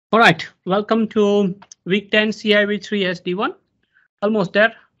All right, welcome to week 10 CIV3SD1. Almost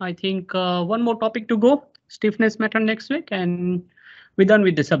there. I think one more topic to go. Stiffness method next week, and we're done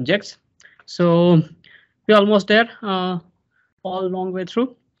with the subjects. So we're almost there, all long way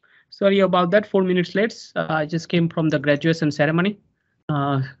through. Sorry about that, 4 minutes late. I just came from the graduation ceremony.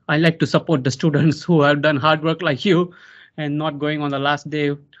 I like to support the students who have done hard work like you and not going on the last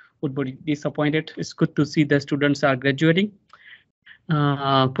day would be disappointed. It's good to see the students are graduating.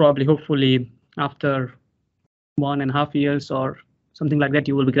 Probably, hopefully, after 1.5 years or something like that,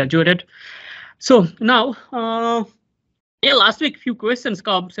 you will be graduated. So now, yeah, last week few questions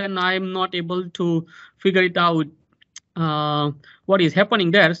comes and I'm not able to figure it out what is happening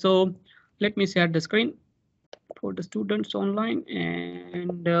there. So let me share the screen for the students online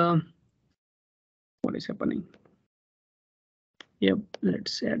and what is happening. Yep,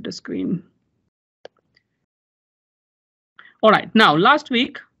 let's share the screen. All right, now last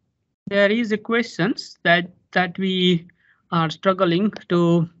week there is a questions that we are struggling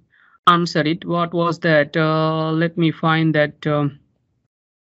to answer it. What was that? Let me find that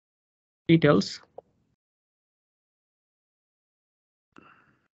details.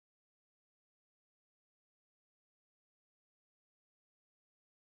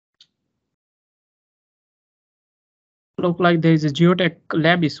 Look like there is a geotech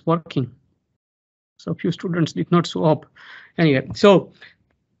lab is working. So few students did not show up. Anyway, so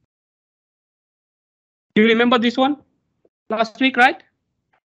do you remember this one last week, right?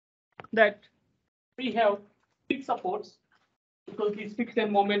 That we have fixed supports because these fixed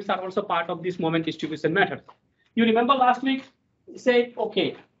end moments are also part of this moment distribution method. You remember last week say,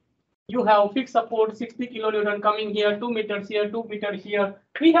 okay, you have fixed support 60 kilonewton coming here, 2 meters here, 2 meters here.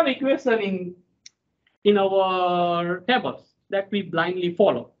 We have equation in our tables that we blindly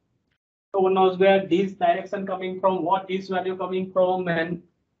follow. No one knows where this direction coming from, what this value coming from, and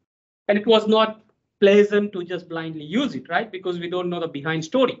it was not pleasant to just blindly use it, right? Because we don't know the behind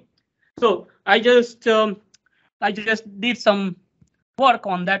story. So I just did some work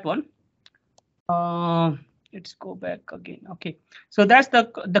on that one. Let's go back again. Okay, so that's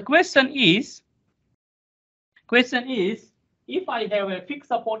the question is if I have a fixed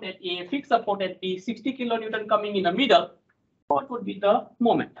support at A, fixed support at B, 60 kilonewton coming in the middle, what would be the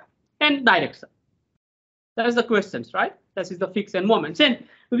moment and direction? That's the questions, right? This is the fixed and moments. And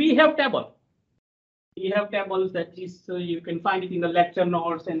we have table. We have tables that is you can find it in the lecture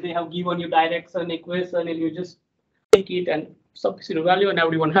notes, and they have given you direction, equation, and you just take it and substitute a value, and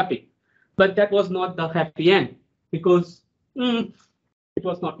everyone happy. But that was not the happy end because it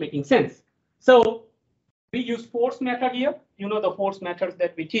was not making sense. So we use force method here. You know the force methods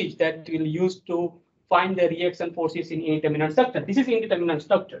that we teach that we'll use to find the reaction forces in indeterminate structure. This is indeterminate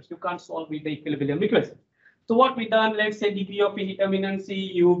structures. You can't solve with the equilibrium equation. So what we done, let's say degree of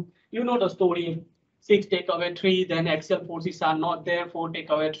indeterminacy, you know the story. 6 take away 3, then axial forces are not there. 4 take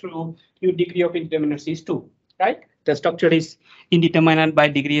away 2, your degree of indeterminacy is 2, right? The structure is indeterminate by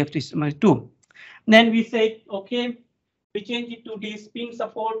degree of indeterminacy 2. Then we say, okay, we change it to these spin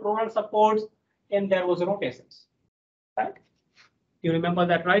support, roller supports, and there was rotations, right? You remember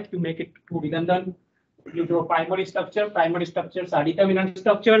that, right? You make it too redundant. You draw primary structure. Primary structures are determinant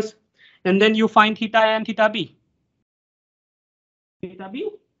structures, and then you find theta A and theta B. Theta B,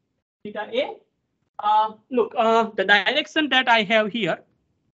 theta A. Look, the direction that I have here,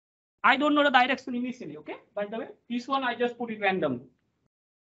 I don't know the direction initially, okay? By the way, this one I just put it randomly.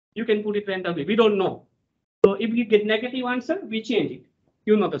 You can put it randomly, we don't know. So if we get negative answer, we change it.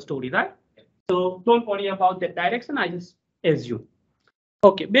 You know the story, right? So don't worry about that direction, I just assume.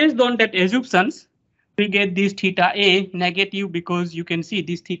 Okay, based on that assumptions, we get this theta A negative because you can see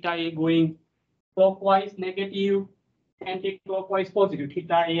this theta A going clockwise negative, anti-clockwise positive,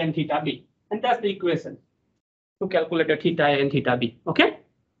 theta A and theta B. And that's the equation to calculate the theta A and theta B. Okay.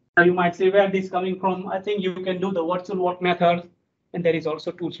 Now you might say where this is coming from. I think you can do the virtual work method, and there is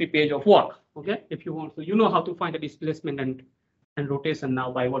also 2-3 pages of work. Okay, if you want to, you know how to find the displacement and rotation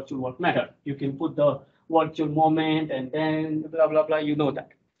now by virtual work method. You can put the virtual moment and then blah blah blah. You know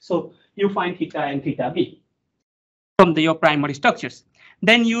that. So you find theta and theta B from your primary structures.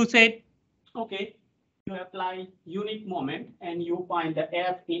 Then you say, okay. You apply unit moment and you find the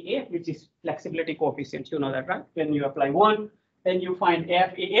FAA, which is flexibility coefficient. You know that, right? When you apply 1, then you find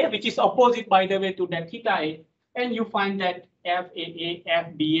FAA, which is opposite, by the way, to that theta A, and you find that FAA,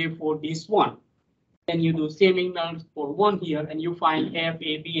 FBA for this one. Then you do same intervals for 1 here, and you find FAB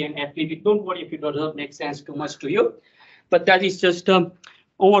and FBB. Don't worry if it doesn't make sense too much to you, but that is just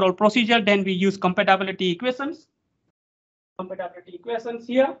overall procedure. Then we use compatibility equations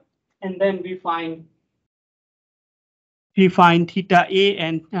here, and then we find we find theta A,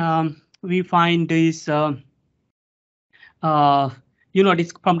 and we find this, this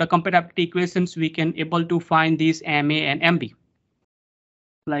from the compatibility equations, we can able to find this MA and MB.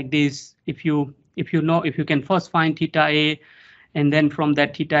 Like this, if you can first find theta A, and then from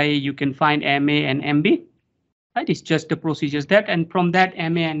that theta A, you can find MA and MB. Right, it's just the procedures that, and from that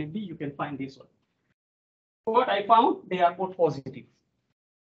MA and MB, you can find this one. What I found, they are both positive.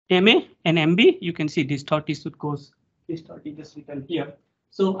 MA and MB, you can see this 30 should goes, this 30 just written here.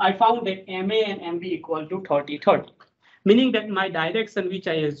 So I found that MA and MB equal to 30, 30, meaning that my direction, which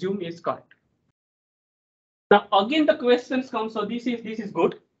I assume is correct. Now again, the questions come. So this is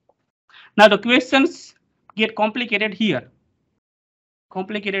good. Now the questions get complicated here.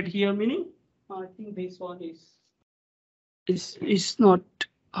 Complicated here meaning, I think this one is not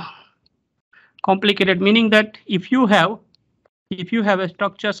complicated, meaning that if you have a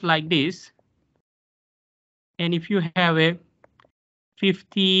structures like this, and if you have a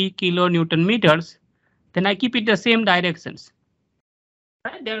 50 kilonewton meters, then I keep it the same directions.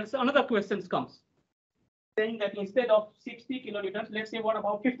 Right? There's another question comes saying that instead of 60 kilonewtons, let's say what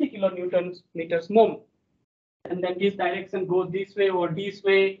about 50 kilonewtons meters more, and then this direction goes this way or this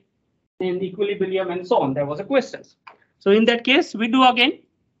way, in equilibrium and so on. There was a question. So in that case, we do again.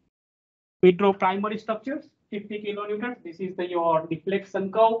 We draw primary structures, 50 kilonewtons. This is your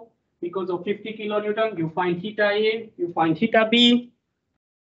deflection curve. Because of 50 kilonewton, you find theta A, you find theta B.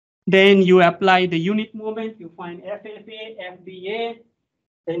 Then you apply the unit moment, you find FFA, FBA.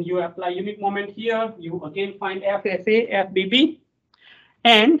 Then you apply unit moment here, you again find FFA, FBB.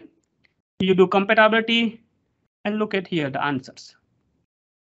 And you do compatibility and look at here the answers.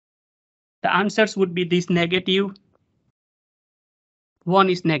 The answers would be this negative.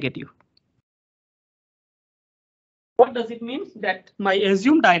 One is negative. What does it mean? That my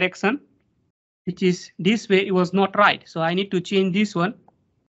assumed direction, which is this way, it was not right. So I need to change this one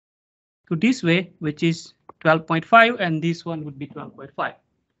to this way, which is 12.5, and this one would be 12.5.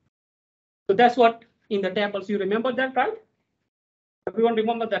 So that's what in the tables, you remember that, right? Everyone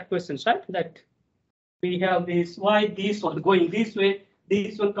remember that question, right? That we have this, why this one going this way,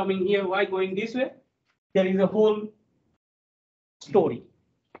 this one coming here, why going this way? There is a whole story.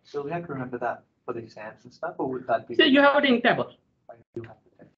 So we have to remember that for the exams and stuff, or would that be? So you have it in table.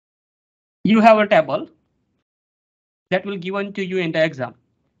 You have a table that will given to you in the exam.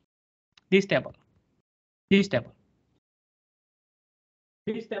 This table. This table.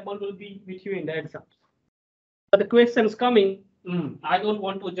 This table will be with you in the exam. But the questions coming, I don't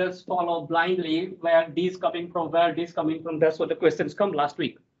want to just follow blindly where this coming from, where this coming from. That's what the questions come last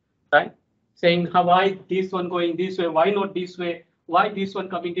week, right? Saying how why this one going this way, why not this way, why this one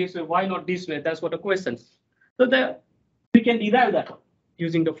coming this way, why not this way? That's what the questions. So we can derive that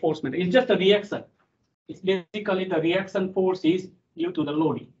using the force method. It's just a reaction. It's basically the reaction force is due to the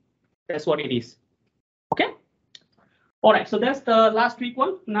loading. That's what it is. Okay. All right. So that's the last week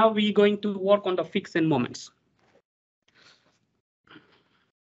one. Now we're going to work on the friction moments.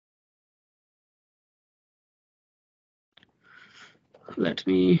 Let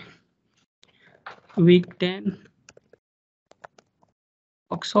me week 10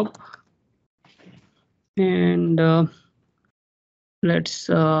 workshop, and let's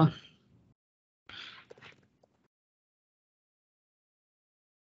oh,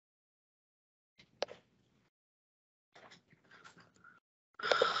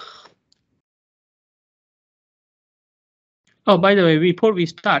 by the way, before we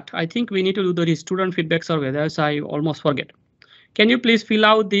start, I think we need to do the student feedback survey. That's I almost forget. Can you please fill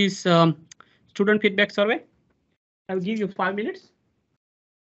out this student feedback survey? I'll give you 5 minutes.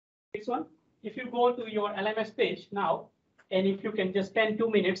 This one, if you go to your LMS page now, and if you can just spend 2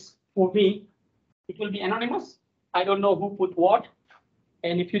 minutes for me, it will be anonymous. I don't know who put what.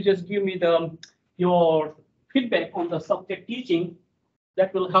 And if you just give me your feedback on the subject teaching,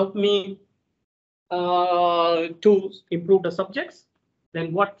 that will help me to improve the subjects.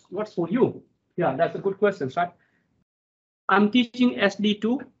 Then what's for you? Yeah, that's a good question, right? I'm teaching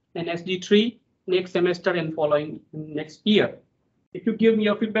SD2 and SD3 next semester and following next year. If you give me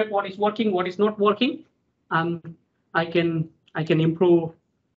your feedback, what is working, what is not working, I can improve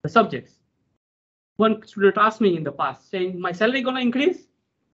the subjects. One student asked me in the past saying, my salary gonna increase?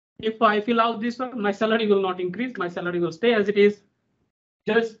 If I fill out this one, my salary will not increase, my salary will stay as it is.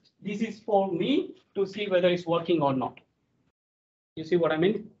 Just this is for me to see whether it's working or not. You see what I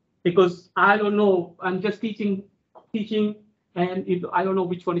mean? Because I don't know, I'm just teaching, and I don't know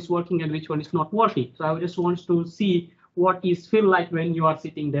which one is working and which one is not working. So I just want to see what is feel like when you are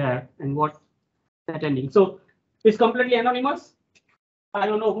sitting there and what attending. So it's completely anonymous. I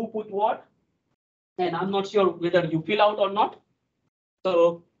don't know who put what. And I'm not sure whether you fill out or not.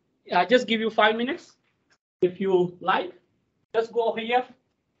 So I just give you 5 minutes. If you like, just go here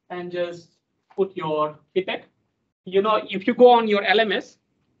and just put your pipette. You know, if you go on your LMS,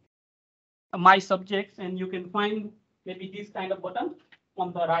 my subjects, and you can find maybe this kind of button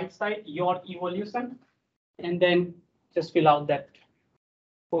on the right side, your evolution, and then just fill out that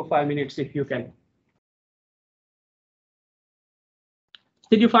 4 or 5 minutes if you can.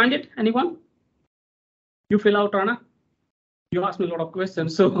 Did you find it, anyone? You fill out, Rana? You asked me a lot of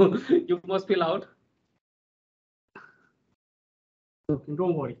questions, so you must fill out. Okay,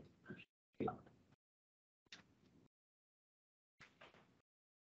 don't worry.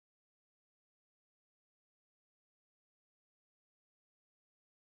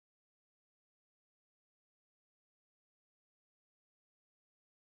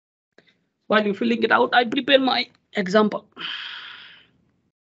 While you're filling it out, I prepare my example.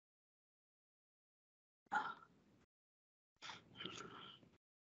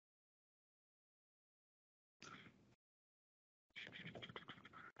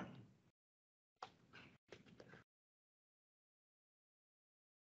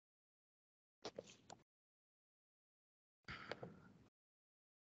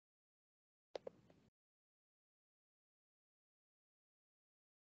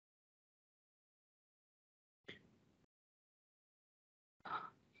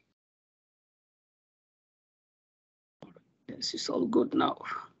 This is all good now.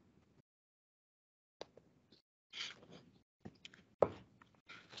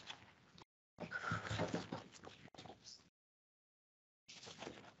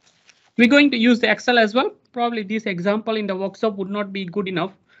 We're going to use the Excel as well. Probably this example in the workshop would not be good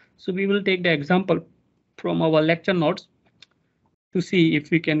enough. So we will take the example from our lecture notes to see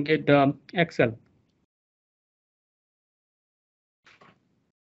if we can get Excel.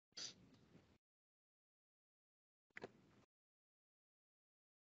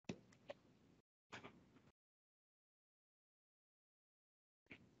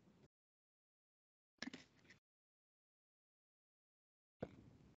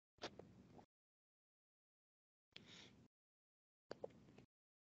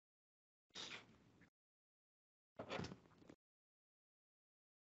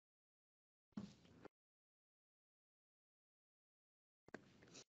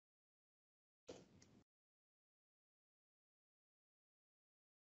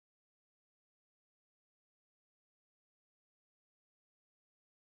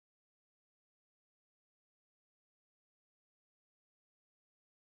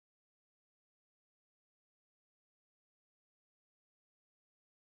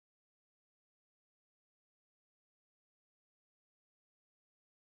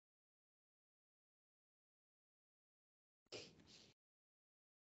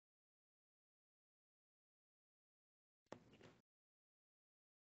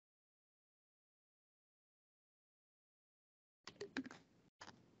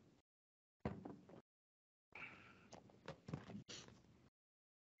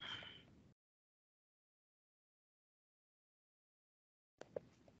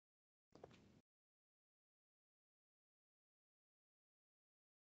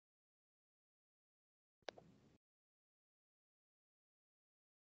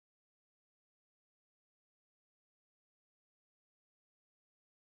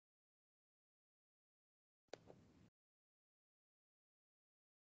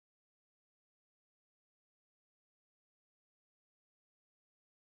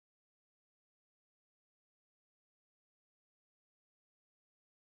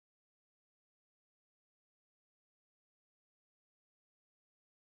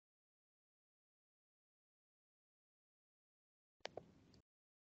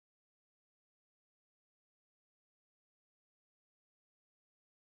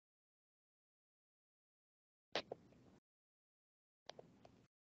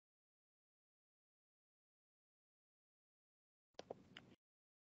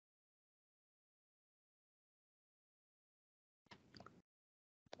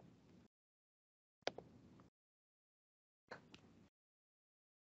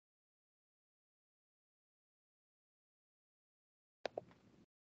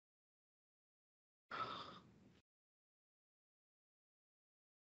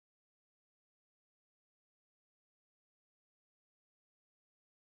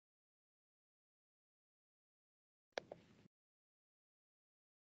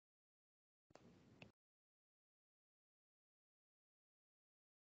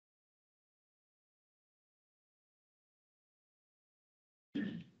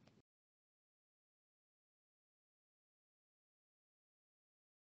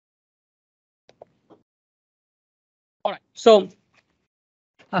 All right, so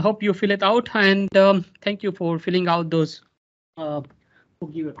I hope you fill it out, and thank you for filling out those. To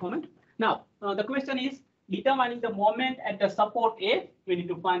give a comment. Now, the question is determining the moment at the support A. We need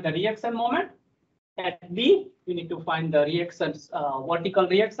to find the reaction moment. At B, we need to find the reactions, vertical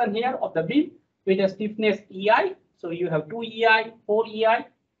reaction here of the beam with a stiffness EI. So you have 2 EI, 4 EI.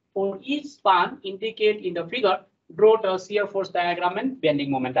 For each span indicate in the figure, draw the shear force diagram and bending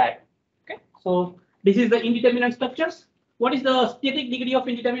moment diagram. Okay, so this is the indeterminate structures. What is the static degree of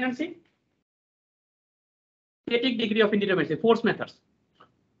indeterminacy? Static degree of indeterminacy, force methods.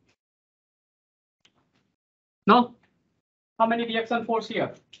 No? How many reaction force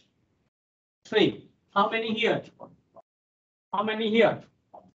here? 3. How many here? How many here?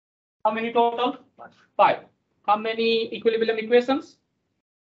 How many total? 5. How many equilibrium equations?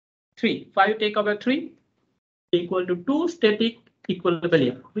 3. 5 take away 3 equal to 2 static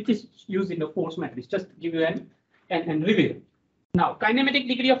equilibrium, which is used in the force matrix. Just to give you an review. Now, kinematic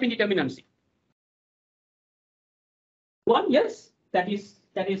degree of indeterminacy. 1, yes, that is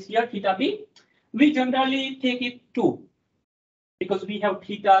here theta b. We generally take it 2 because we have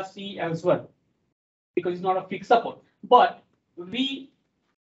theta c as well, because it's not a fixed support. But we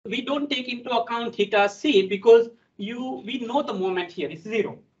don't take into account theta c because we know the moment here is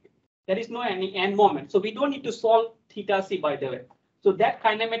 0. There is no any end moment, so we don't need to solve theta c, by the way. So that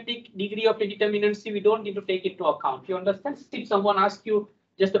kinematic degree of indeterminacy we don't need to take into account. You understand? If someone asks you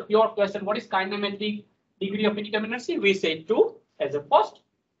just a pure question, what is kinematic degree of indeterminacy? We say 2 as a first.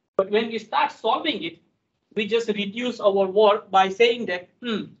 But when we start solving it, we just reduce our work by saying that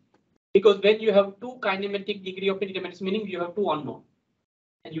because when you have 2 kinematic degree of indeterminacy, meaning you have 2 unknown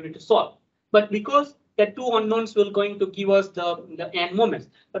and you need to solve. But because the 2 unknowns will going to give us the end moments,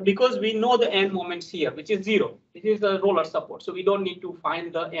 but because we know the end moments here, which is 0, this is the roller support, so we don't need to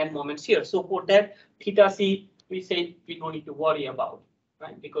find the end moments here. So for that theta c, we say we don't need to worry about,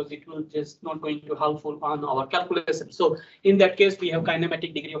 right? Because it will just not going to helpful on our calculation. So in that case, we have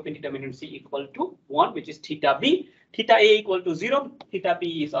kinematic degree of indeterminacy equal to 1, which is theta b. Theta a equal to 0. Theta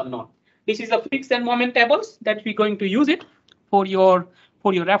b is unknown. This is a fixed end moment tables that we're going to use it for your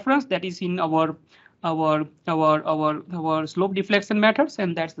reference. That is in our slope deflection methods,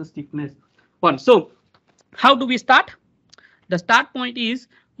 and that's the stiffness one. So how do we start? The start point is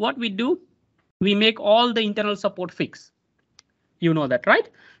what we do. We make all the internal support fix. You know that, right?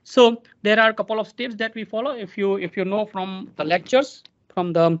 So there are a couple of steps that we follow. If you know from the lectures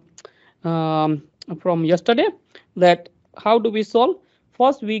from yesterday, that how do we solve?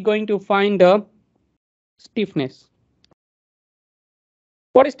 First, we're going to find the stiffness.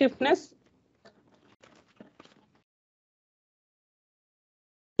 What is stiffness?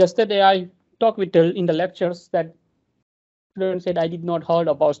 Yesterday, I talked with in the lectures that students said I did not heard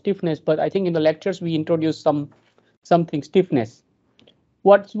about stiffness, but I think in the lectures we introduced something stiffness.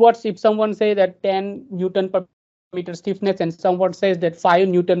 What's if someone say that 10 Newton per meter stiffness and someone says that 5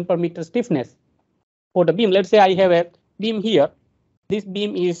 Newton per meter stiffness for the beam? Let's say I have a beam here. This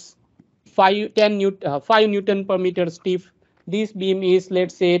beam is 5 Newton per meter stiff. This beam is,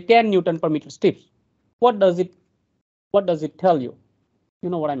 let's say, 10 Newton per meter stiff. What does it tell you? You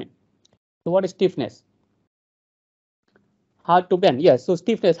know what I mean? So what is stiffness? Hard to bend. Yes. So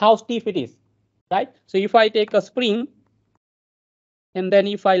stiffness, how stiff it is, right? So if I take a spring and then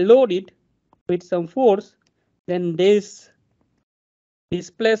if I load it with some force, then this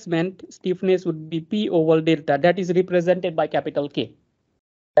displacement stiffness would be P over delta. That is represented by capital K.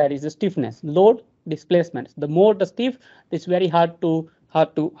 That is the stiffness. Load, displacement. The more the stiff, it's very hard to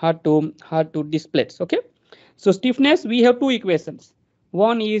displace. Okay. So stiffness, we have 2 equations.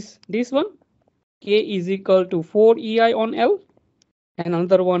 One is this one, K is equal to 4 EI on L, and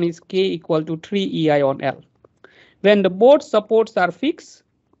another one is K equal to 3 EI on L. When the both supports are fixed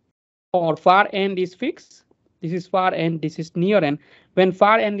or far end is fixed, this is far end, this is near end. When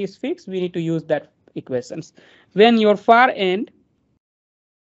far end is fixed, we need to use that equations. When your far end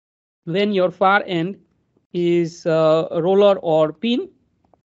is roller or pin,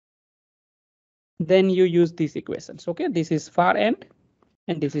 then you use these equations. Okay, this is far end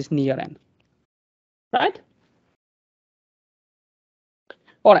and this is near end, right?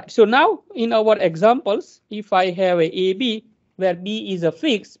 All right, so now in our examples, if I have a AB where B is a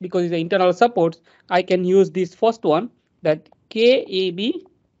fix because it's the internal supports, I can use this first one, that KAB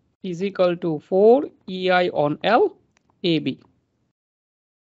is equal to 4 EI on L AB.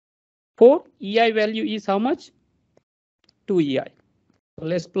 4 EI value is how much? 2 EI. So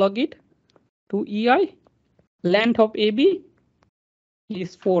let's plug it. 2 EI. Length of AB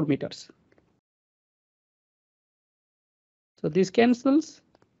is 4 meters. So this cancels.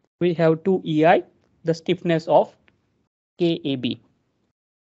 We have 2 EI, the stiffness of KAB.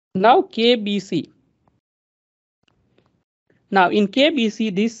 Now KBC. Now in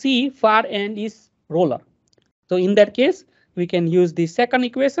KBC, this C far end is roller. So in that case, we can use the second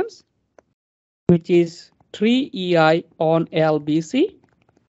equations, which is 3EI on LBC.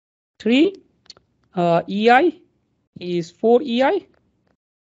 3 EI is 4EI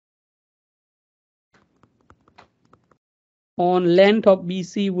on length of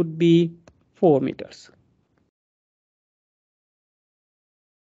BC would be 4 meters.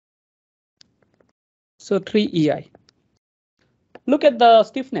 So 3 EI. Look at the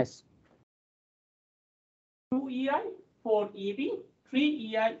stiffness. 2 EI for AB,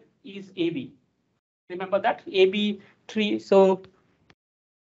 3 EI is AB. Remember that AB 3. So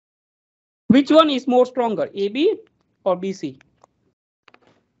which one is more stronger, AB or BC?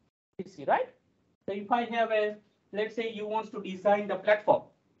 BC, right? So if I have a, let's say you want to design the platform.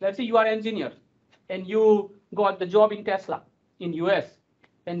 Let's say you are an engineer and you got the job in Tesla in US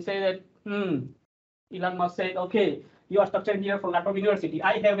and say that, Elon Musk said, okay, you are structural engineer from Laptop University.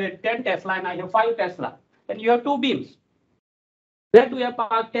 I have a 10 Tesla and I have 5 Tesla. And you have 2 beams. Where do I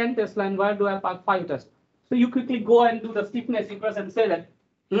park 10 Tesla and where do I park 5 Tesla? So you quickly go and do the stiffness equation and say that,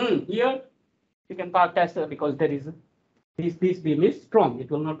 here you can park Tesla because there is this beam is strong. It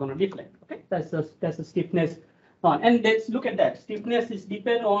will not going to deflect. Okay, that's a stiffness on. And let's look at that. Stiffness is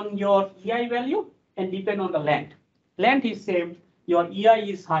depend on your EI value and depend on the length. Length is same. Your EI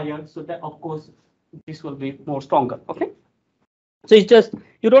is higher, so that of course this will be more stronger. Okay, so it's just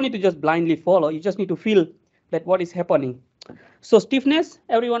you don't need to just blindly follow. You just need to feel that what is happening. So stiffness,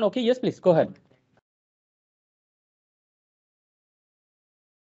 everyone okay? Yes, please go ahead.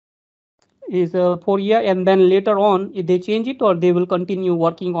 Is 4 EI, and then later on, if they change it or they will continue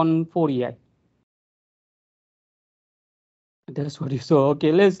working on 4 EI. That's what you saw.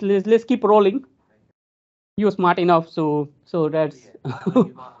 Okay, let's keep rolling. You're smart enough, so that's.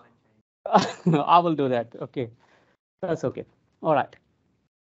 I will do that. Okay, that's okay. All right.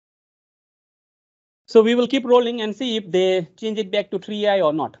 So we will keep rolling and see if they change it back to 3i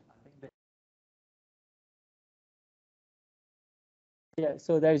or not. Yeah,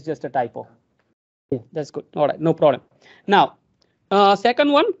 so that is just a typo. Yeah, that's good. All right, no problem. Now,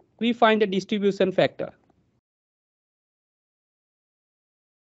 second one, we find the distribution factor.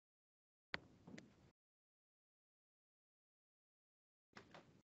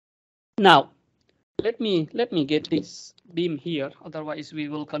 Now, let me get this beam here. Otherwise, we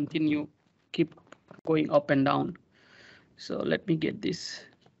will continue keep going up and down. So let me get this.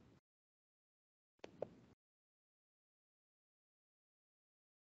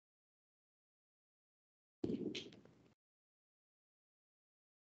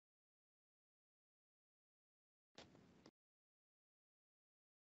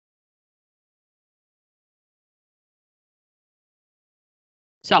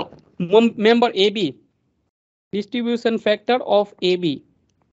 So member AB, distribution factor of AB.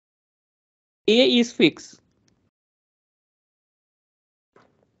 A is fixed.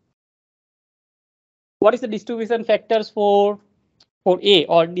 What is the distribution factors for A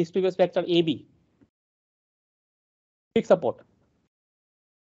or distribution factor AB? Fixed support.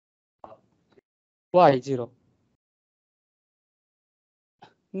 Why 0?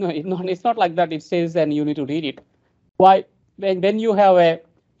 No, it's not like that. It says and you need to read it. Why? When you have a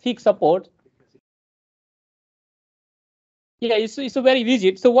fixed support. Yeah, it's a very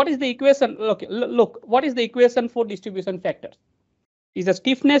rigid. So what is the equation? Look, what is the equation for distribution factors? Is the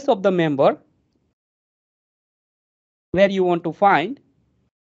stiffness of the member where you want to find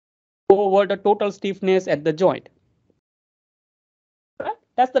over the total stiffness at the joint. Right?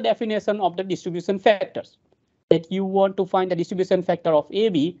 That's the definition of the distribution factors. That you want to find the distribution factor of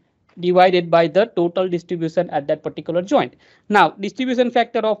AB divided by the total distribution at that particular joint. Now, distribution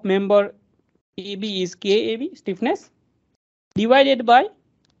factor of member AB is KAB, stiffness, divided by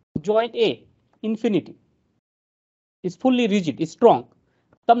joint A, infinity. It's fully rigid, it's strong.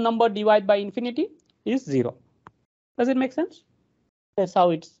 Some number divided by infinity is 0. Does it make sense? That's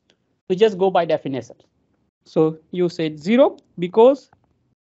how it's, we just go by definition. So you said 0 because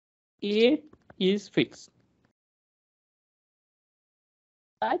A is fixed.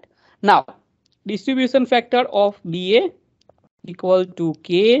 Right? Now, distribution factor of BA equal to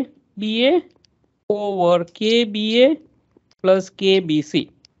KBA over KBA plus KBC.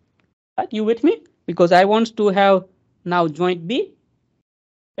 Right? You with me? Because I want to have now joint B,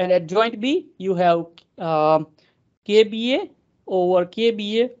 and at joint B you have KBA over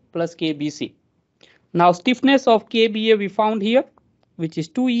KBA plus KBC. Now stiffness of KBA we found here, which is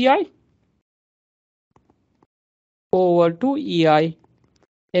 2EI over 2EI,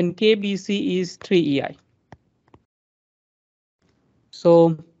 and KBC is 3EI.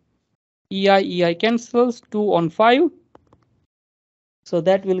 So EI cancels 2 on 5. So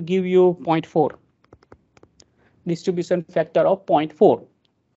that will give you 0.4. Distribution factor of 0.4.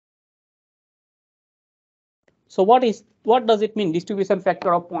 So what does it mean, distribution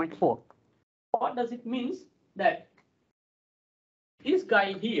factor of 0.4? What does it mean that this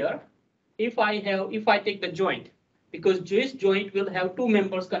guy here, if I take the joint, because this joint will have two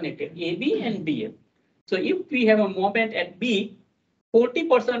members connected, AB and BA. So if we have a moment at B,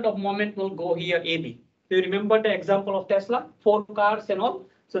 40% of moment will go here AB. Do you remember the example of Tesla, 4 cars and all?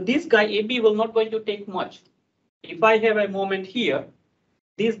 So this guy AB will not going to take much. If I have a moment here,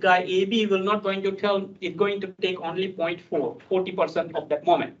 this guy AB will not going to tell, it's going to take only 0.4, 40% of that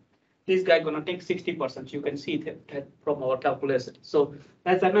moment. This guy gonna take 60%. You can see that from our calculation. So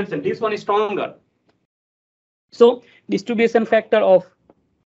as I mentioned, this one is stronger. So distribution factor of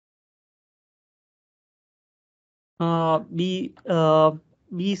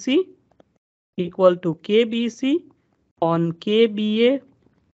BC equal to KBC on KBA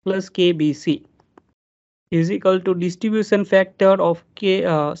plus KBC is equal to distribution factor of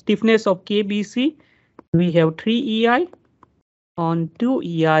stiffness of KBC. We have 3 EI on 2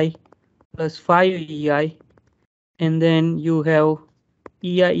 EI plus 5 EI, and then you have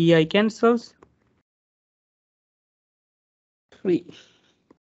EI cancels 3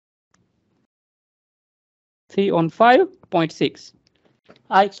 on 5.6.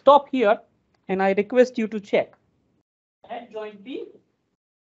 I stop here and I request you to check. At joint B,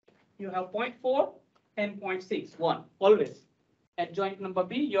 you have 0.4 and 0.6, 1, always. At joint number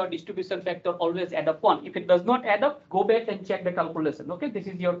B, your distribution factor always add up 1. If it does not add up, go back and check the calculation. Okay, this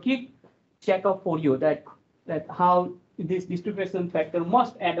is your key checkup for you, that how this distribution factor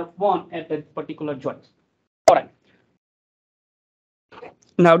must add up 1 at that particular joint. All right.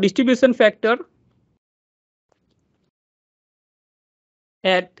 Now distribution factor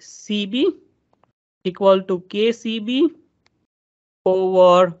at CB equal to KCB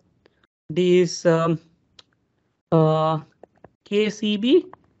over this KCB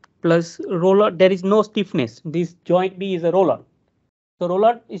plus roller. There is no stiffness. This joint B is a roller. So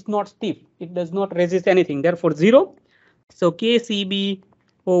roller is not stiff. It does not resist anything. Therefore 0. So KCB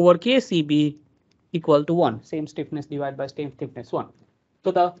over KCB equal to 1. Same stiffness divided by same stiffness 1.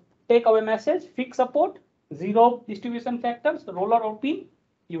 So the takeaway message: fixed support, 0 distribution factors, roller or pin,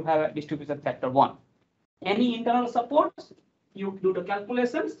 you have a distribution factor 1. Any internal supports, you do the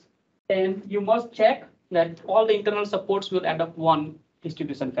calculations and you must check that all the internal supports will add up 1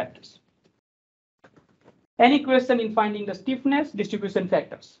 distribution factors. Any question in finding the stiffness, distribution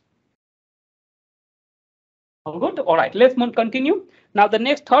factors? All good? All right, let's continue. Now the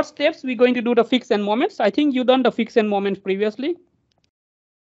next third steps, we're going to do the fixed end moments. I think you done the fixed end moments previously.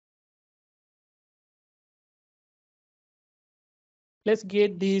 Let's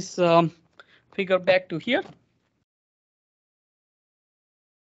get this figure back to here.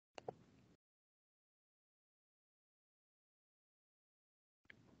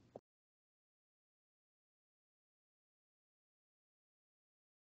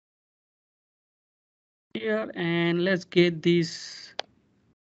 Here, and let's get this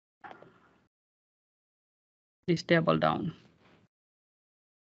table down.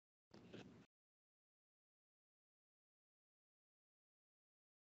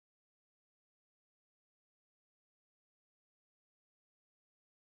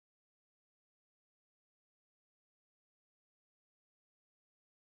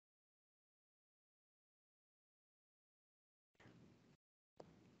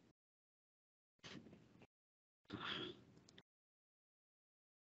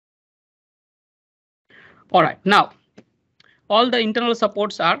 All right, now all the internal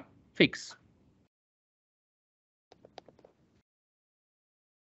supports are fixed.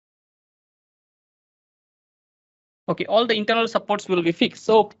 Okay, all the internal supports will be fixed.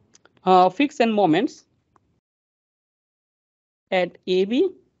 So fixed end moments at AB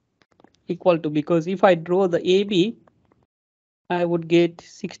equal to, because if I draw the AB, I would get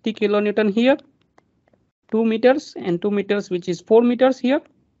 60 kilonewton here, 2 meters and 2 meters, which is 4 meters here.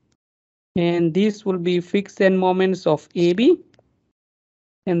 And this will be fixed end moments of AB.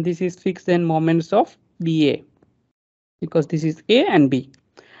 And this is fixed end moments of BA, because this is A and B.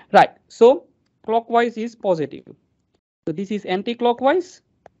 Right, so clockwise is positive. So this is anti-clockwise.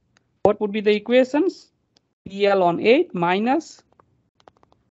 What would be the equations? PL on 8 minus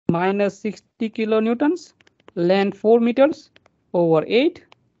 60 kilonewtons, length 4 meters over 8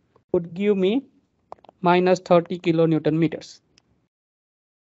 would give me minus 30 kilonewton meters.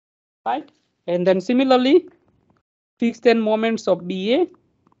 Right, and then similarly, fixed end moments of BA,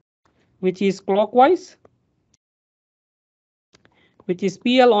 which is clockwise, which is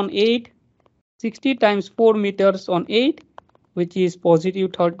PL on 8, 60 times 4 meters on 8, which is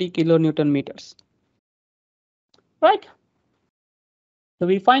positive 30 kilonewton meters. Right? So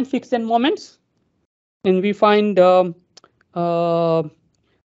we find friction moments, and we find due to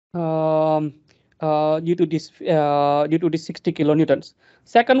this 60 kilonewtons.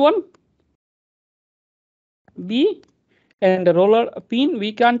 Second one, B, and the roller pin,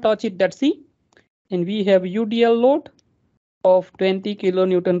 we can't touch it, that's C, and we have UDL load of 20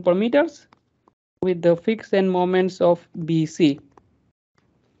 kilonewton per meters with the friction moments of BC.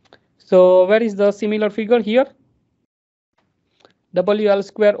 So where is the similar figure here? WL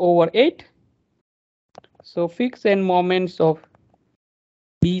square over 8. So friction moments of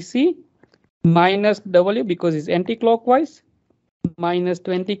BC minus W, because it's anti-clockwise, minus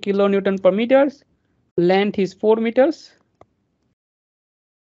 20 kilonewton per meters. Length is 4 meters.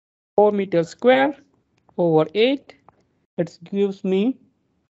 4 meters square over 8. It gives me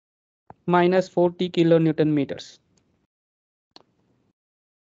minus 40 kilonewton meters.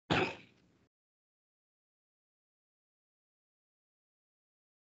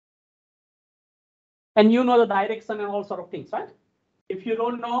 And you know the direction and all sort of things, right? If you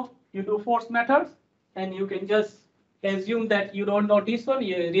don't know, you do force methods, and you can just assume that you don't know this one.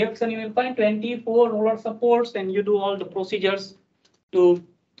 Reaction you will find 24 roller supports, and you do all the procedures to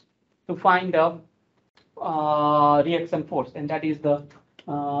find the reaction force, and that is the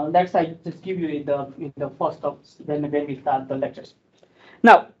that's I just give you in the first of when we start the lectures.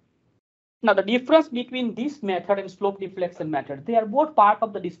 Now the difference between this method and slope deflection method, they are both part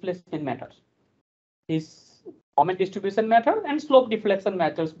of the displacement methods. This moment distribution method and slope deflection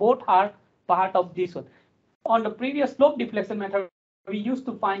methods both are part of this one. On the previous slope deflection method, we used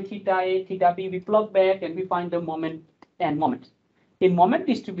to find theta A, theta B, we plug back and we find the moment and moments. In moment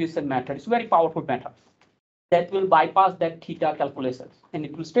distribution method, it's a very powerful method that will bypass that theta calculations, and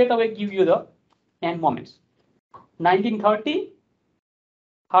it will straight away give you the n moments. 1930,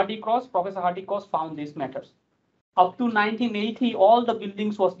 Professor Hardy Cross found these methods. Up to 1980, all the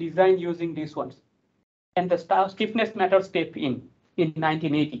buildings was designed using these ones. And the stiffness method stepped in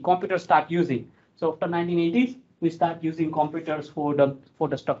 1980. Computers start using. So after 1980s, we start using computers for the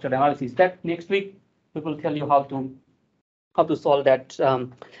structural analysis. That next week we will tell you how to solve that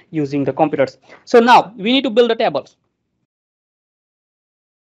using the computers. So now we need to build the tables.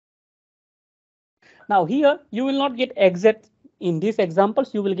 Now here you will not get exact in these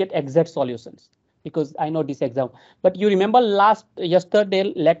examples. You will get exact solutions because I know this example. But you remember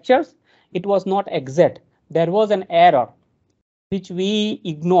yesterday lectures. It was not exact. There was an error which we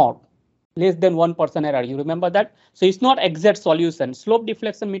ignored, less than 1% error. You remember that? So it's not exact solution. Slope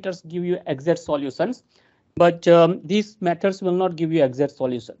deflection meters give you exact solutions, but these methods will not give you exact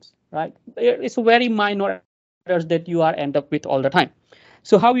solutions, right? It's very minor errors that you are end up with all the time.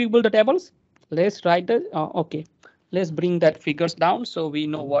 So how you build the tables? Let's write the okay. Let's bring that figures down so we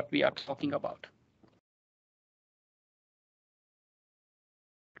know what we are talking about.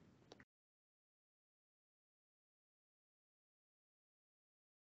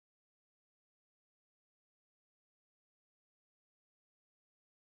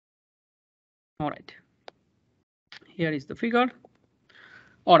 All right, here is the figure.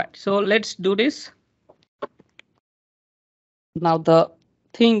 All right, so let's do this. Now the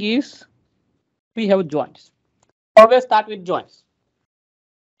thing is, we have joints. Always start with joints.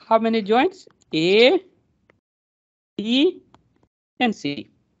 How many joints? A, B, and C.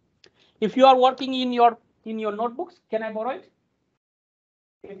 If you are working in your notebooks, can I borrow it?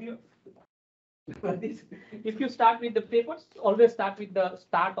 If you start with the papers, always start with the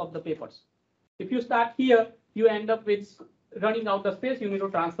start of the papers. If you start here, you end up with running out of space. You need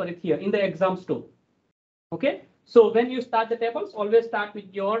to transfer it here in the exams too. Okay. So when you start the tables, always start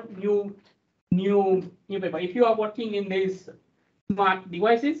with your new paper. If you are working in these smart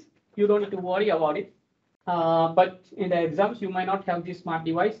devices, you don't need to worry about it. But in the exams, you might not have this smart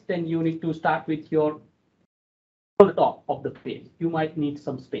device. Then you need to start with your on the top of the page. You might need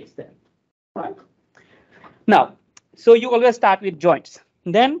some space there. Right. Now, so you always start with joints.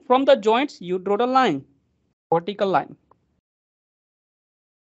 Then from the joints, you draw the line, vertical line.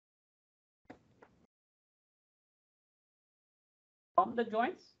 From the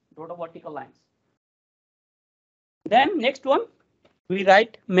joints, draw the vertical lines. Then next one, we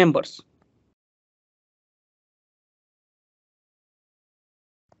write members.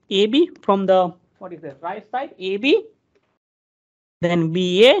 AB from the, what is the right side? AB, then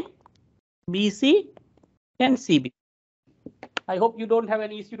BA, BC, and CB. I hope you don't have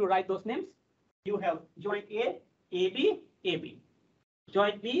any issue to write those names. You have joint A, AB, AB.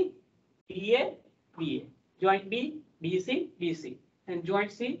 Joint B, BA, BA. Joint B, BC, BC. and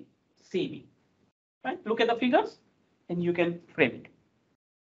joint C, CB. Right? Look at the figures and you can frame it.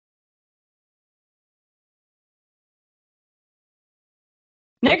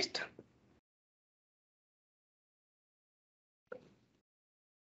 Next.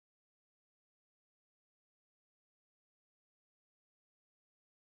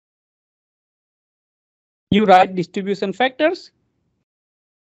 You write distribution factors.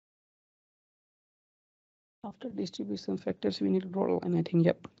 After distribution factors, we need to draw a line, I think,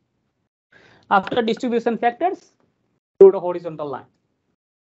 yep. After distribution factors, draw the horizontal line.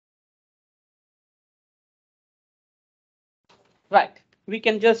 Right, we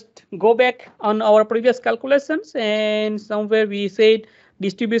can just go back on our previous calculations and somewhere we said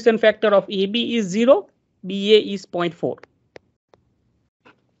distribution factor of AB is 0, BA is 0.4.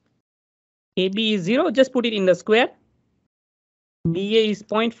 AB is 0, just put it in the square. BA is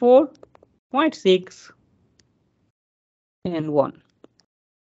 0.4, 0.6, and 1.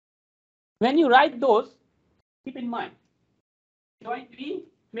 When you write those, keep in mind, joint B,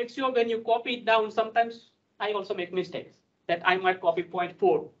 make sure when you copy it down, sometimes I also make mistakes that I might copy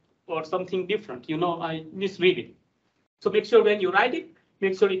 0.4 or something different. You know, I misread it. So make sure when you write it,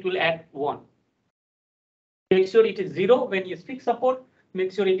 make sure it will add 1. Make sure it is 0 when you fix support.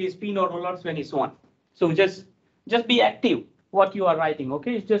 Make sure it is pin or rollers when it's 1. So just be active what you are writing.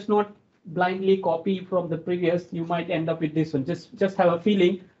 Okay, it's just not blindly copy from the previous. You might end up with this one. Just have a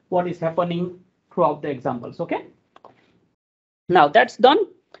feeling what is happening throughout the examples. Okay. Now that's done.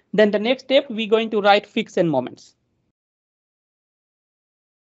 Then the next step, we're going to write fixed end moments.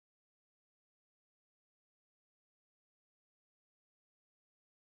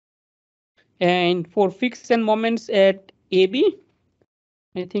 And for fixed end moments at AB,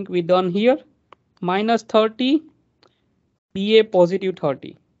 I think we done here minus 30, BA positive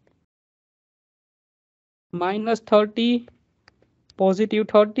 30. Minus 30, positive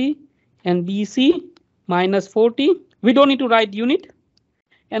 30, and BC minus 40. We don't need to write unit.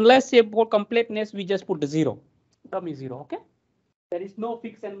 And let's say for completeness, we just put the 0. Dummy 0, okay? There is no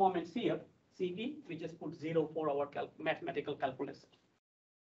fixed end moments here. CB, we just put 0 for our mathematical calculation.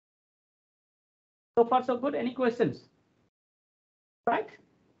 So far, so good. Any questions? Right?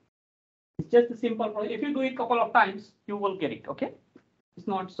 It's just a simple problem. If you do it a couple of times, you will get it, okay? It's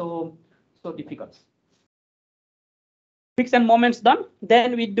not so difficult. Fixed end moments done.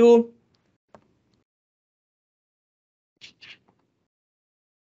 Then we do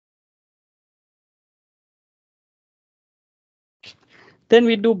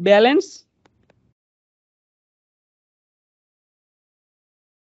balance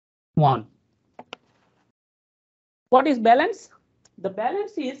 1. What is balance? The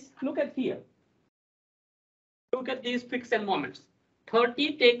balance is, look at here. Look at these fixed end moments.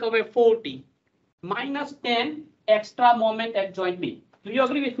 30 take away 40 minus 10 extra moment at joint B. Do you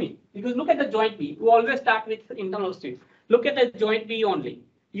agree with me? Because look at the joint B. We always start with internal stream. Look at the joint B only.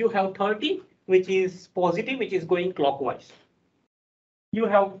 You have 30, which is positive, which is going clockwise. You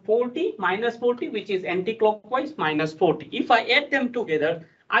have 40 minus 40, which is anti-clockwise minus 40. If I add them together,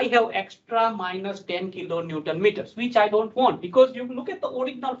 I have extra minus 10 kilonewton meters, which I don't want because you look at the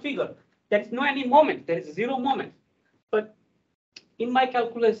original figure. There is no any moment. There is 0 moment. But in my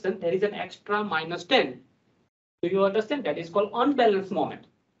calculation, there is an extra minus 10. Do you understand? That is called unbalanced moment.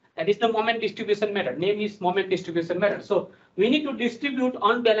 That is the moment distribution method. Name is moment distribution method. So we need to distribute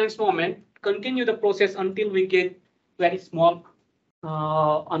unbalanced moment, continue the process until we get very small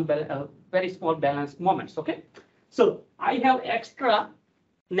balanced moments. Okay. So I have extra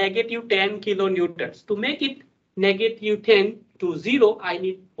negative 10 kilonewtons. To make it negative 10 to 0, I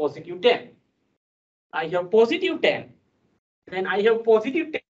need positive 10. I have positive 10. Then I have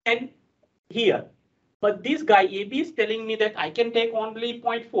positive 10 here. But this guy AB is telling me that I can take only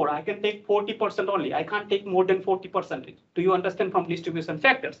 0.4. I can take 40% only. I can't take more than 40%. Do you understand from distribution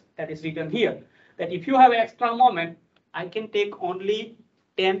factors? That is written here. That if you have extra moment, I can take only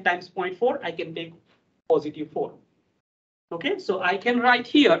 10 times 0.4. I can take positive 4. Okay, so I can write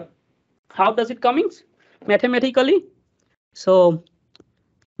here. How does it coming mathematically? So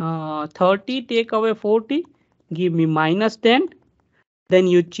 30 take away 40, give me minus 10. Then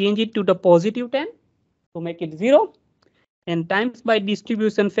you change it to the positive 10 to make it 0. And times by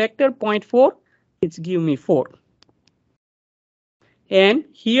distribution factor 0.4, it's give me 4. And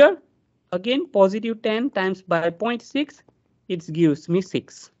here again positive 10 times by 0.6, it gives me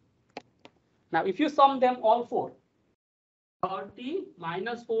 6. Now if you sum them all four, 30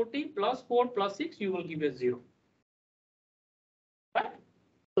 minus 40 plus 4 plus 6, you will give a 0. Right?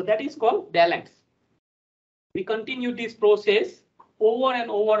 So that is called balance. We continue this process over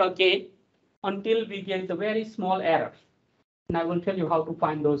and over again until we get the very small error. and I will tell you how to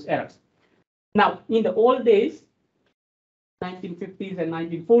find those errors. Now, in the old days, 1950s and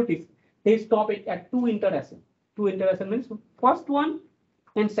 1940s, they stopped it at 2 iterations. 2 iterations means first one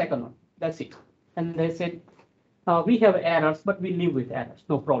and second one. That's it. And they said, we have errors, but we live with errors,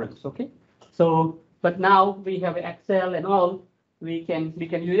 no problems. Okay. So, but now we have Excel and all. We can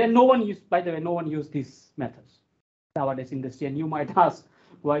use, and no one use. By the way, no one use these methods nowadays industry. And you might ask,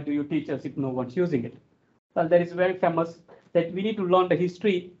 why do you teach us if no one's using it? Well, that is very famous that we need to learn the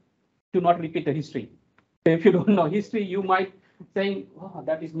history to not repeat the history. So if you don't know history, you might saying, oh,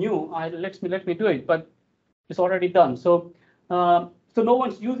 that is new. Let me do it, but it's already done. So so no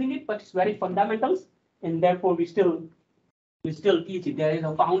one's using it, but it's very fundamentals, and therefore we still teach it. There is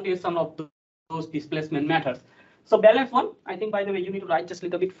a foundation of those displacement methods. So balance one, I think, by the way, you need to write just a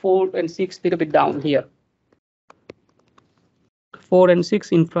little bit 4 and 6, little bit down here. 4 and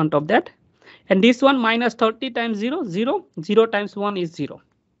 6 in front of that. And this one minus 30 times 0, 0, 0 times 1 is 0.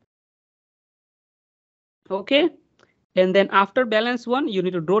 Okay. And then after balance one, you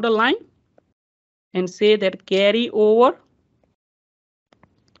need to draw the line and say that carry over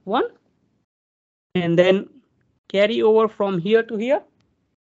 1. And then carry over from here to here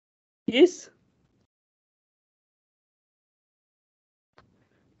is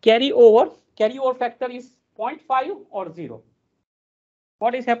carry over factor is 0.5 or 0.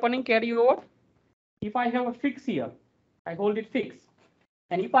 What is happening carry over? If I have a fix here, I hold it fixed.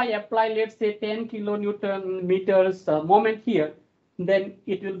 And if I apply, let's say 10 kilonewton meters moment here, then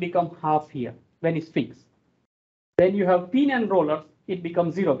it will become half here when it's fixed. Then you have pin and rollers, it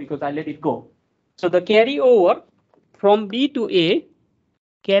becomes 0 because I let it go. So the carry over from B to A,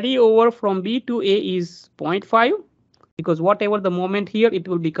 carry over from B to A is 0.5 because whatever the moment here, it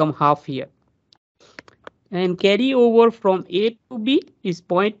will become half here. And carry over from A to B is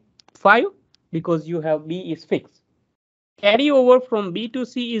 0.5 because you have B is fixed. Carry over from B to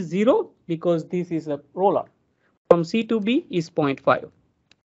C is 0 because this is a roller. From C to B is 0.5.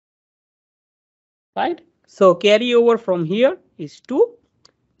 Right? So carry over from here is 2,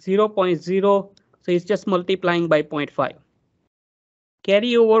 0.0. So it's just multiplying by 0.5.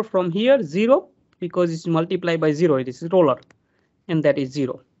 Carry over from here 0 because it's multiplied by 0. It is roller, and that is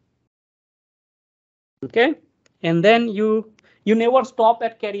 0. Okay, and then you never stop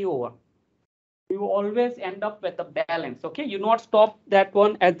at carry over. You always end up with the balance. Okay, you not stop that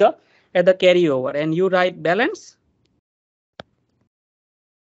one at the carryover, and you write balance.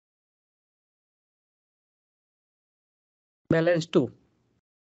 Balance 2.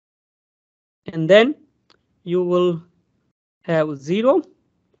 And then you will have 0,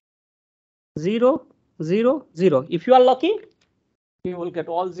 0, 0, 0. If you are lucky, you will get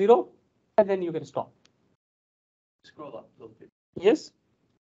all 0, and then you can stop. Scroll up a little bit. Yes.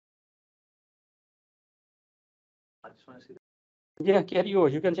 I just want to see that. Yeah, carry over.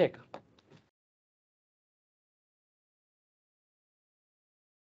 You can check.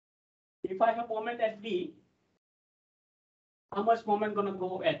 If I have moment at B, how much moment gonna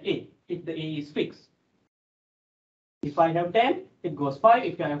go at A if the A is fixed? If I have 10, it goes 5.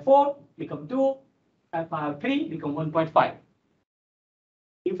 If I have 4, become 2. If I have 3, become 1.5.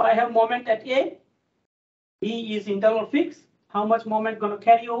 If I have moment at A, B is internal fix. How much moment gonna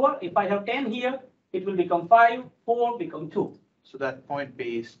carry over? If I have 10 here, it will become 5, 4, become 2. So that point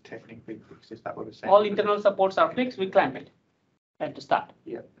B is technically fixed. Is that what it's saying? All internal supports are fixed. We clamp it at the start.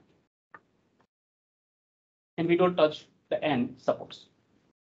 Yeah. And we don't touch the end supports.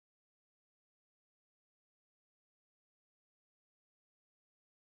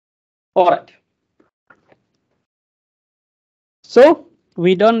 All right. So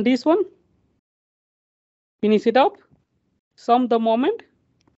we done this one. Finish it up. Sum the moment.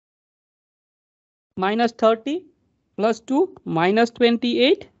 Minus 30 plus 2 minus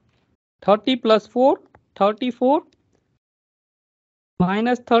 28. 30 plus 4, 34.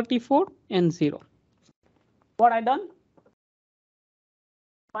 Minus 34 and 0. What I done?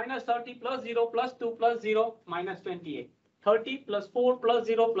 Minus 30 plus 0 plus 2 plus 0 minus 28. 30 plus 4 plus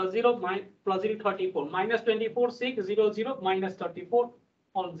 0 plus 0 plus 0 34. Minus 24 6 0 0 minus 34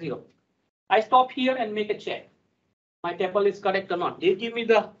 all 0. I stop here and make a check. My table is correct or not. They give me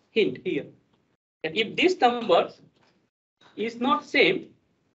the hint here. And if this number is not same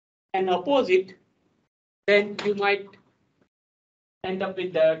and opposite, then you might end up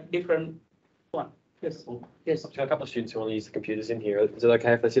with a different one. Yes. Yes. I've got a couple of students who want to use the computers in here. Is it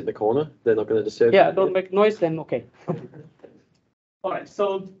okay if they sit in the corner? They're not going to disturb. Yeah, don't make noise then. Okay. All right.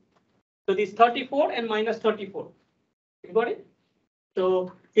 So this 34 and minus 34. You got it?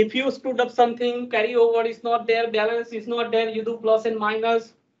 So if you screwed up something, carryover is not there, balance is not there, you do plus and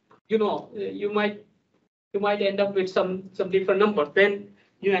minus, you know, you might you might end up with some different numbers. Then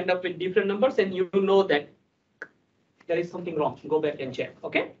you end up with different numbers, and you know that there is something wrong. Go back and check.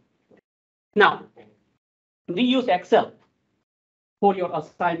 Okay. Now we use Excel for your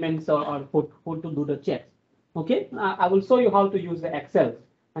assignments or for to do the checks. Okay. I will show you how to use the Excel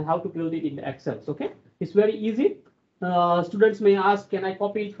and how to build it in the Excel. Okay. It's very easy. Students may ask, can I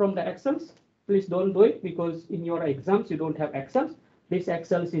copy it from the Excels? Please don't do it, because in your exams you don't have Excel. This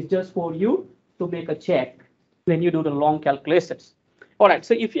Excel is just for you to make a check when you do the long calculations. All right,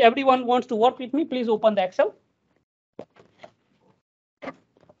 so if everyone wants to work with me, please open the Excel.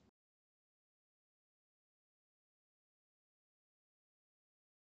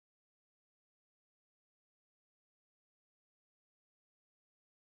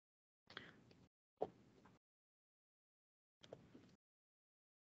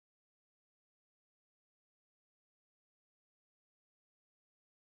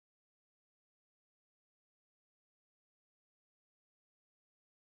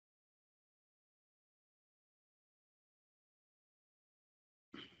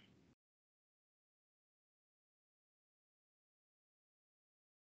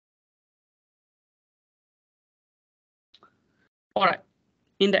 All right,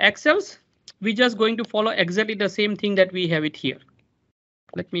 in the Excels, we're just going to follow exactly the same thing that we have it here.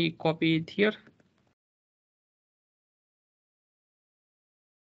 Let me copy it here.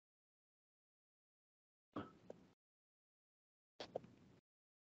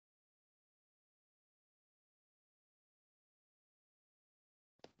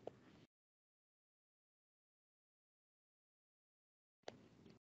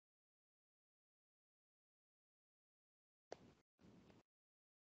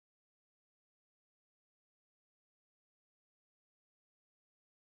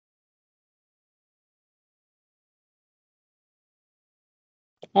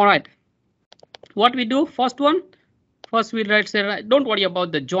 All right, what we do, first we'll write, say, don't worry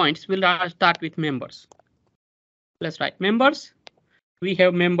about the joints, we'll start with members. Let's write members. We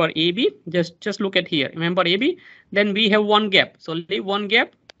have member AB, just look at here, member AB. Then we have one gap, so leave one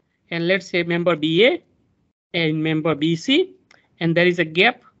gap, and let's say member BA and member BC, and there is a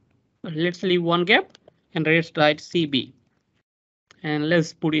gap. Let's leave one gap and let's write CB, and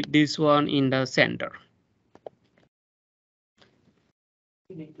let's put it this one in the center.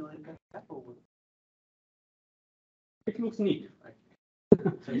 It looks neat.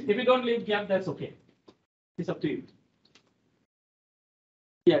 If you don't leave gap, that's okay. It's up to you.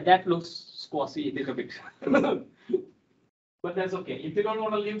 Yeah, that looks squashy a little bit. But that's okay. If you don't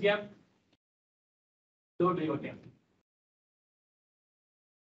want to leave gap, don't leave a gap.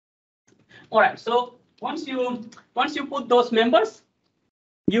 All right, so once you put those members,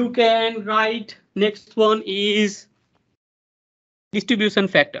 you can write, next one is distribution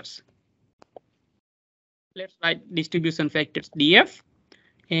factors. Let's write distribution factors DF,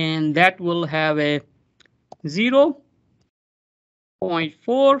 and that will have a 0,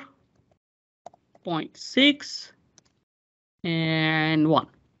 0.4, 0.6, and 1.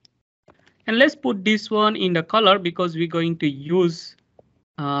 And let's put this one in the color, because we're going to use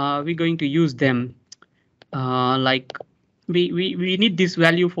them like we need this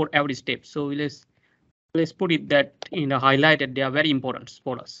value for every step. So let's put it that in the highlighted. They are very important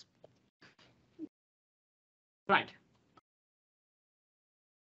for us. Right.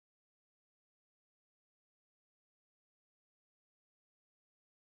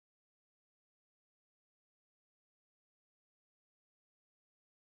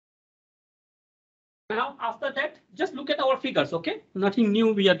 Now, after that, just look at our figures, okay? Nothing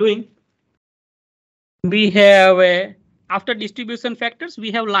new we are doing. We have after distribution factors,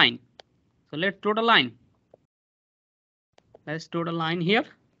 we have line. So let's draw the line. Let's draw the line here.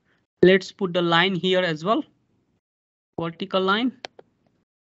 Let's put the line here as well. Vertical line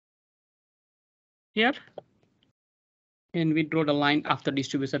here. And we draw the line after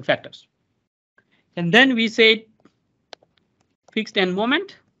distribution factors. And then we say fixed end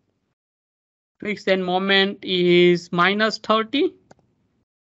moment. Fixed end moment is minus 30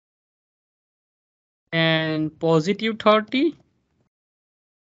 and positive 30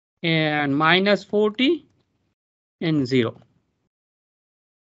 and minus 40 and 0.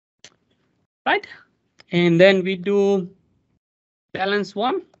 Right? And then we do balance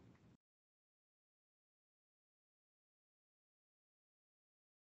 1.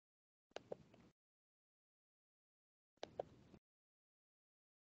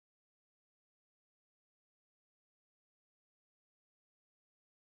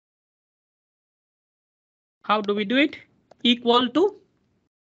 How do we do it? Equal to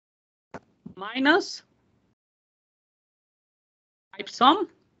minus type sum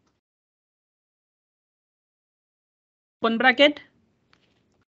open bracket,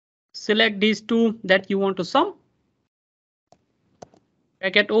 select these two that you want to sum,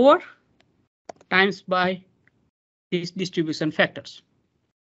 bracket over, times by these distribution factors.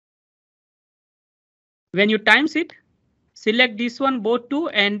 When you times it, select this one both two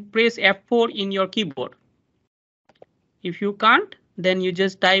and press F4 in your keyboard. If you can't, then you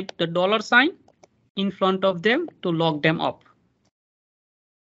just type the $sign in front of them to lock them up.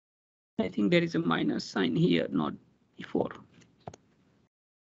 I think there is a minus sign here, not before.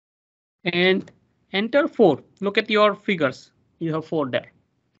 And enter 4. Look at your figures. You have 4 there.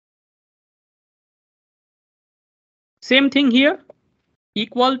 Same thing here,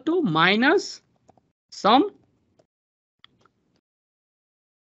 equal to minus sum.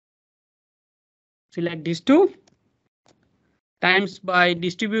 Select these two times by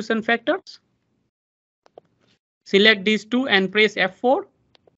distribution factors. Select these two and press F4,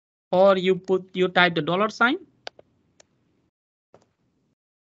 or you type the $sign.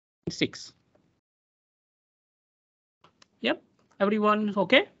 6. Yep, everyone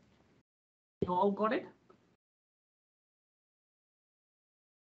okay? You all got it?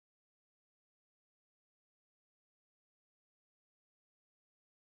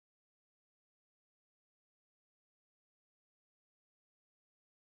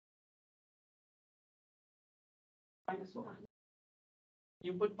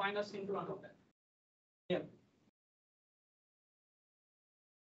 You put minus in front of that. Yeah.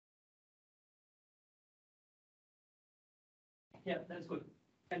 Yeah, that's good.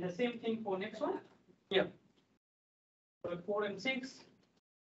 And the same thing for next one. Yeah. For 4 and 6.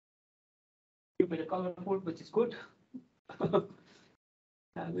 You made a colorful, which is good.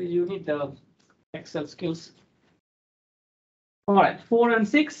 You need the Excel skills. All right, 4 and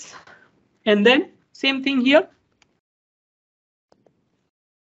 6. And then same thing here.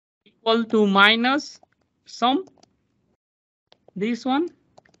 Equal to minus sum. This one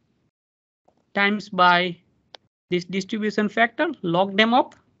times by this distribution factor, log them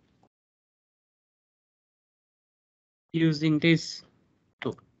up using this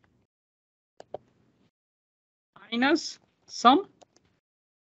tool. Minus sum,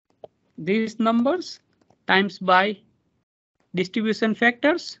 these numbers times by distribution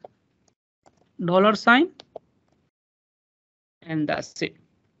factors, $sign, and that's it.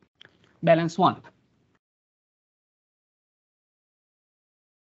 Balance 1.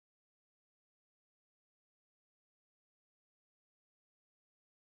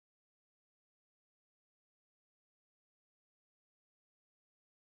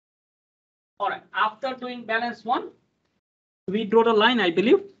 All right, after doing balance 1, we draw the line, I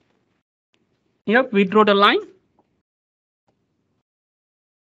believe. Yep, we draw the line.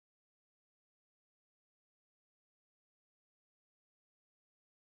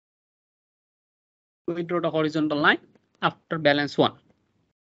 We draw the horizontal line after balance 1.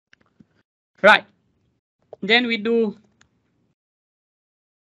 Right. Then we do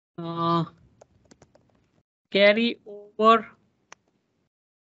carry over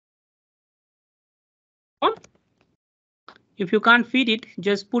on. If you can't fit it,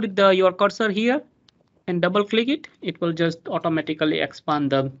 just put your cursor here and double click it. It will just automatically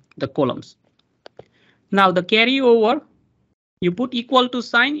expand the columns. Now the carryover, you put equal to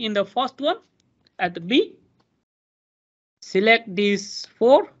sign in the first one at the B. Select these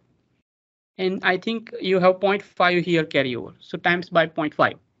 4. And I think you have 0.5 here carryover. So times by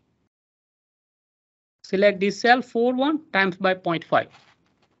 0.5. Select this cell 4.1 times by 0.5.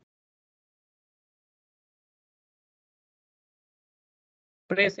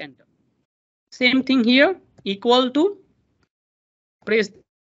 Press enter. Same thing here, equal to, press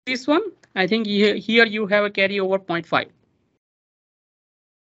this one. I think here you have a carryover 0.5.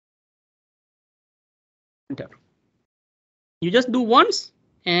 Enter. You just do once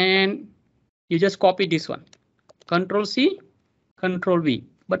and you just copy this one. Control C, Control V.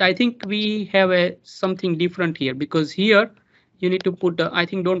 But I think we have something different here, because here you need to put I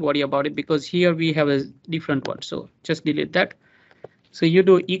think don't worry about it, because here we have a different one. So just delete that. So you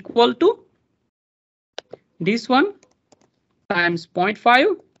do equal to this one times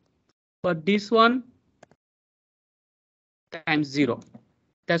 0.5, but this one times 0.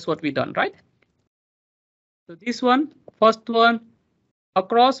 That's what we done, right? So this one, first one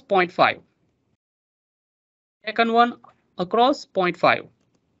across 0.5. Second one across 0.5.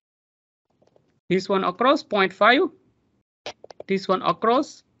 This one across 0.5. This one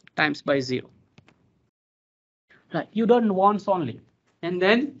across times by 0. Right, you done once only, and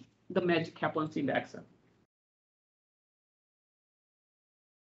then the magic happens in the Excel.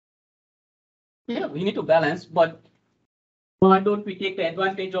 Yeah, we need to balance, but why don't we take the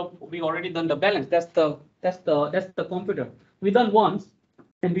advantage of we already done the balance? That's the That's the computer. We done once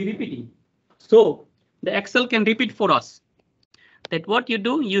and we repeating. So the Excel can repeat for us. That what you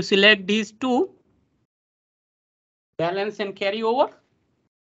do, you select these two, balance and carry over.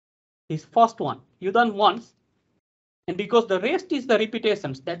 This first one you done once, and because the rest is the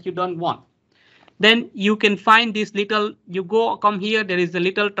repetitions that you done one, then you can find this little, you come here, there is a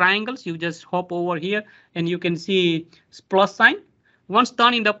little triangles, you just hop over here and you can see plus sign. Once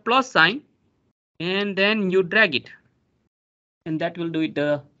done in the plus sign, and then you drag it, and that will do it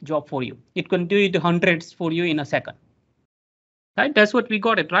the job for you. It can do it hundreds for you in a second. Right, that's what we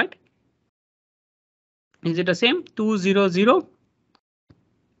got it, right? Is it the same? 200.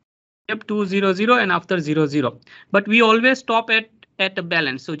 Yep, 200 and after 00. But we always stop at the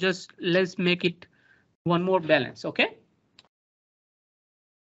balance. So just let's make it one more balance, okay?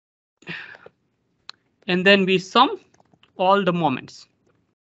 And then we sum all the moments.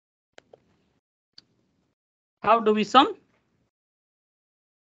 How do we sum?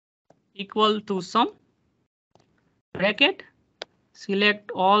 Equal to sum, bracket, select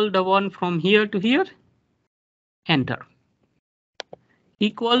all the one from here to here, enter.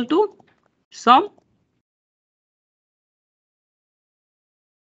 Equal to sum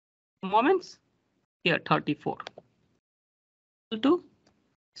moments, here 34. Equal to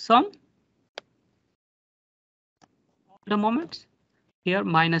sum the moments, here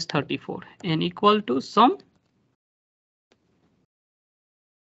minus 34, and equal to sum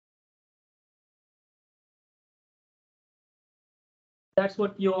that's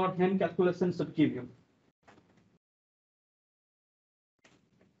what your hand calculation should give you.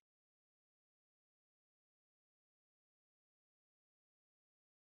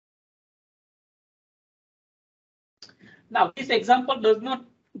 Now this example does not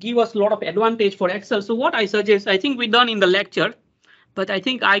give us a lot of advantage for Excel. So what I suggest, I think we done in the lecture, but I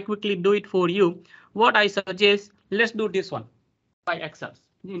think I quickly do it for you. What I suggest, let's do this one by Excel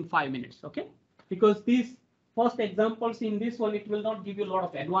in 5 minutes, okay? Because these first examples in this one, it will not give you a lot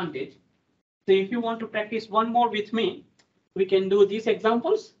of advantage. So if you want to practice one more with me, we can do these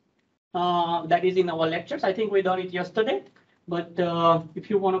examples. That is in our lectures. I think we done it yesterday, but if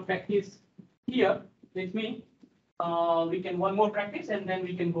you want to practice here with me, we can one more practice and then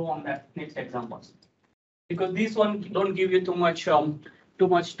we can go on that next examples, because this one don't give you too much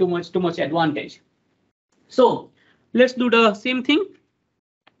advantage. So let's do the same thing.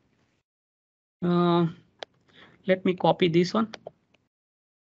 Let me copy this one.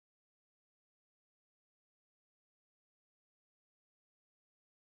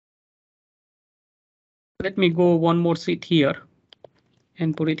 Let me go one more sheet here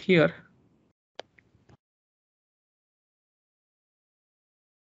and put it here.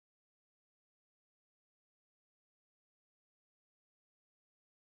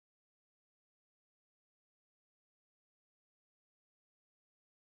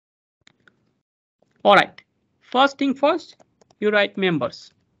 All right, first thing first, you write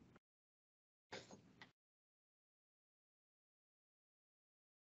members.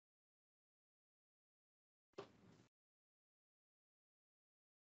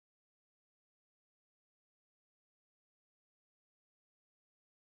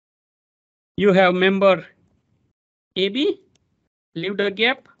 You have member AB, leave the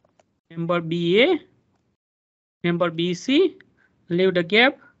gap, member BA, member BC, leave the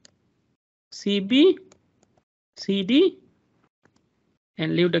gap, CB, CD,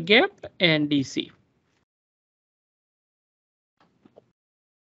 and leave the gap, and DC.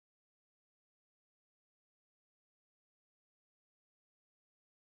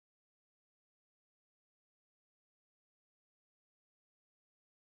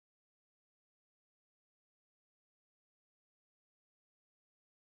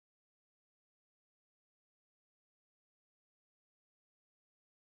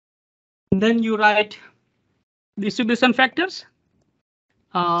 Then you write distribution factors,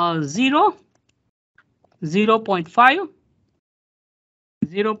 0, 0.5,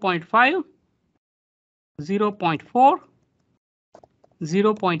 0.5, 0.4,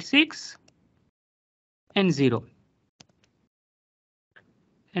 0.6, and 0.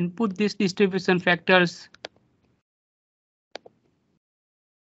 And put these distribution factors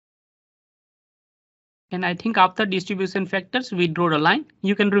and I think after distribution factors, we draw a line.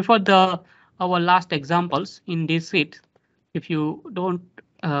 You can refer our last examples in this sheet. If you don't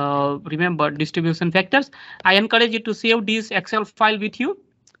remember distribution factors, I encourage you to save this Excel file with you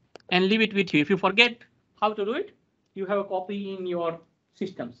and leave it with you. If you forget how to do it, you have a copy in your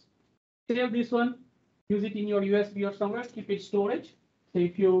systems. Save this one, use it in your USB or somewhere, keep it storage. So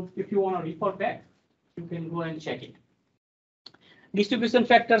if you want to refer back, you can go and check it. Distribution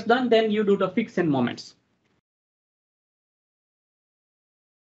factors done, then you do the fixed and moments.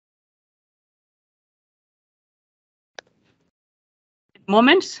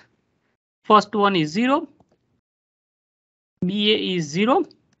 moments. First one is 0. BA is 0.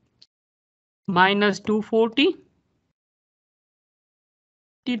 Minus 240.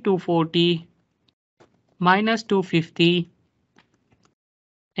 240. Minus 250.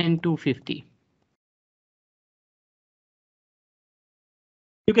 And 250.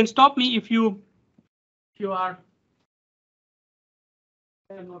 You can stop me if you are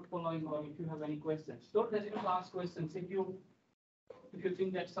not following or if you have any questions. Don't hesitate to ask questions if you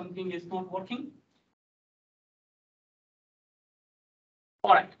think that something is not working.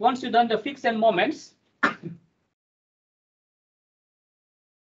 All right, once you've done the fixed and moments,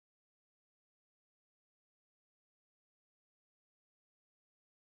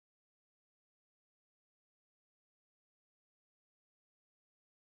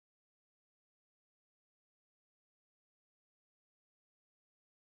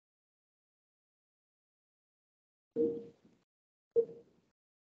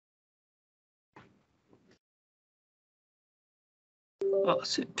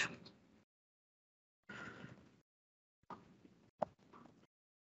 sit.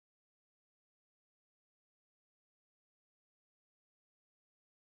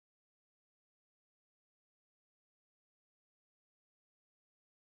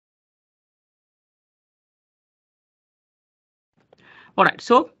 All right,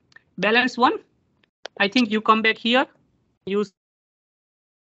 so balance one. I think you come back here, you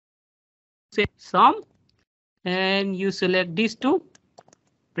say sum, and you select these two,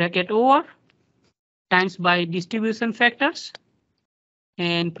 bracket over, times by distribution factors,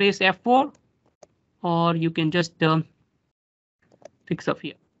 and press F4, or you can just fix up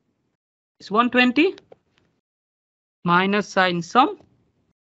here. It's 120 minus sign sum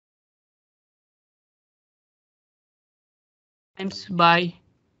times by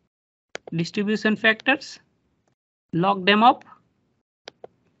distribution factors, log them up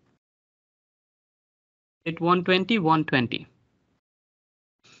at 120, 120.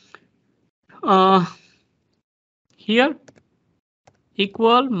 Here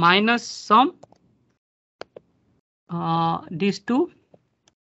equal minus sum these two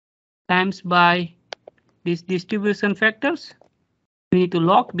times by these distribution factors. We need to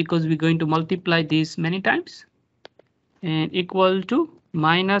log because we're going to multiply these many times, and equal to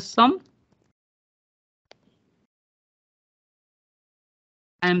minus sum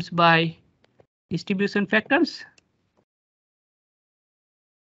times by distribution factors.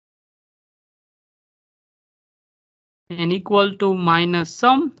 And equal to minus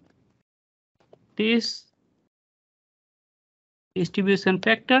sum these distribution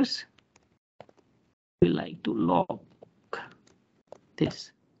factors. We like to log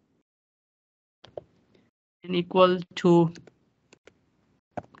this, and equal to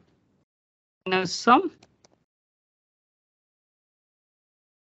minus sum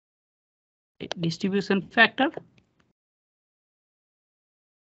distribution factor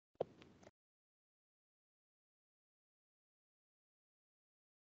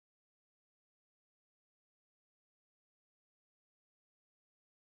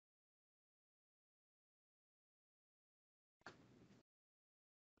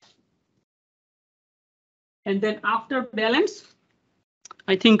and then after balance,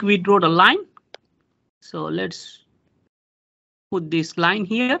 I think we draw the line. So let's put this line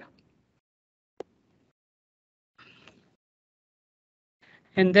here.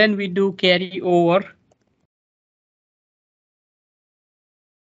 And then we do carry over.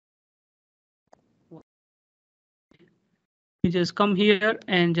 You just come here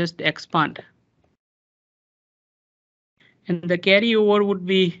and just expand. And the carryover would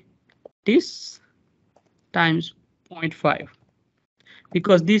be this times 0.5.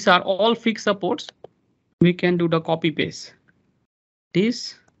 Because these are all fixed supports, we can do the copy paste.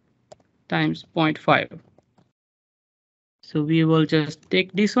 This times 0.5. So we will just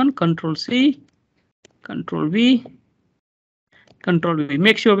take this one, Control C, Control V, Control V.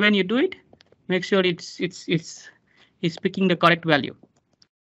 Make sure when you do it, make sure it's picking the correct value.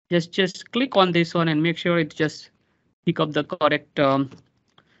 Just click on this one and make sure it just pick up the correct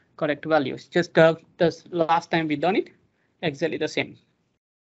values. Just the last time we done it, exactly the same.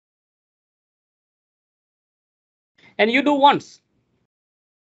 And you do once.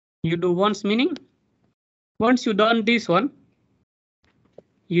 You do once meaning once you done this one,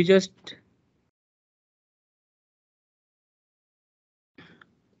 you just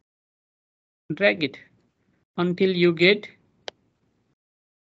drag it until you get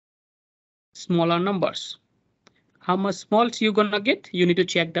smaller numbers. How much smalls you gonna get? You need to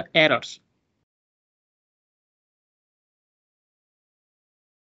check the errors.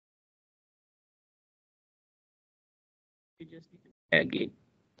 You just need to drag it.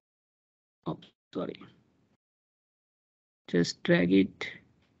 Oh, sorry. Just drag it.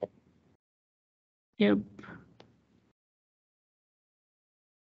 Yep.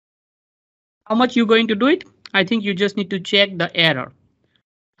 How much you going to do it? I think you just need to check the error.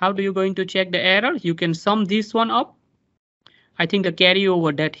 How do you going to check the error? You can sum this one up. I think the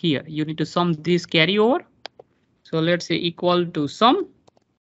carryover that here, you need to sum this carryover. So let's say equal to sum.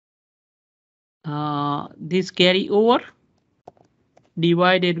 This carryover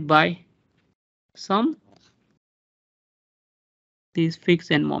divided by sum these fixed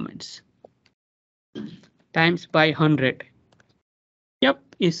end moments times by 100. Yep,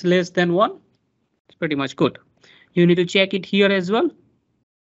 is less than 1. It's pretty much good. You need to check it here as well.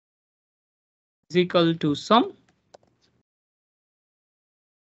 Is equal to sum.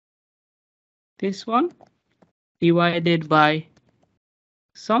 This one divided by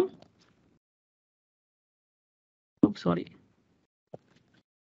sum. Oops, sorry.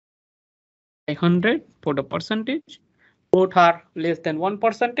 100 for the percentage. Both are less than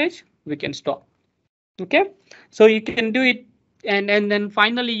 1%. We can stop. Okay, so you can do it, and then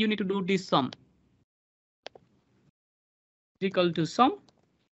finally you need to do this sum. Is equal to sum.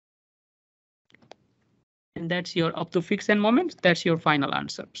 And that's your up to fixed end moments. That's your final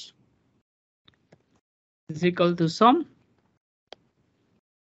answers. Is equal to sum.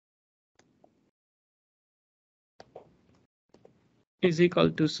 Is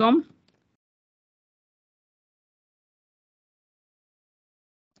equal to sum.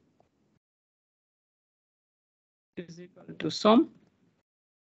 Is equal to sum.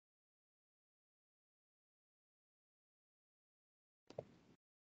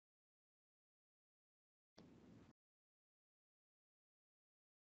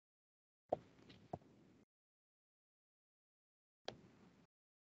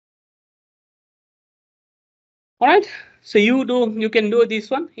 All right, so you can do this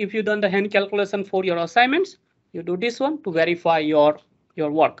one. If you done the hand calculation for your assignments, you do this one to verify your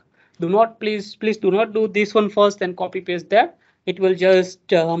work. Do not please do not do this one first and copy paste there. It will just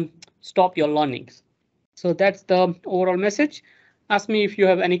stop your learnings. So that's the overall message. Ask me if you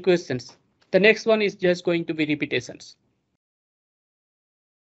have any questions. The next one is just going to be repetitions.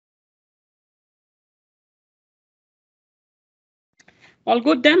 All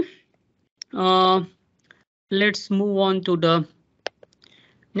good then. Let's move on to the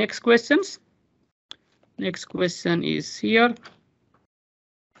next questions. Next question is here.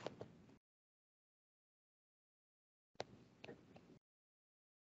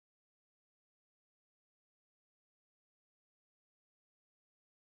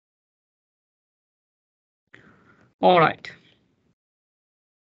 All right.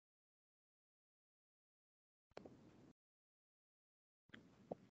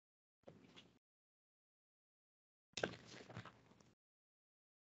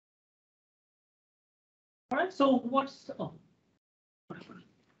 All right, so what's whatever.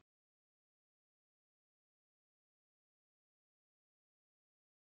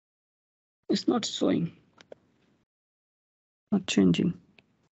 It's not showing, not changing.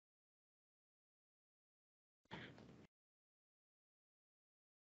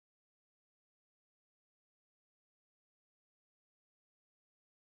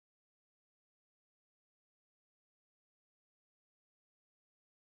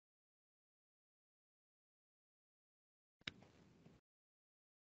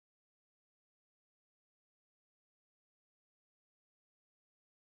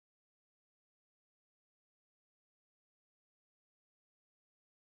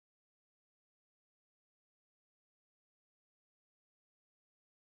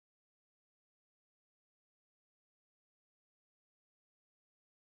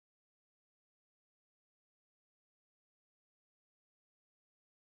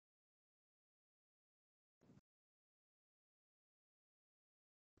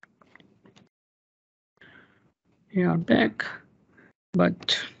 We are back,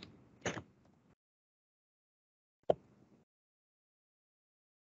 but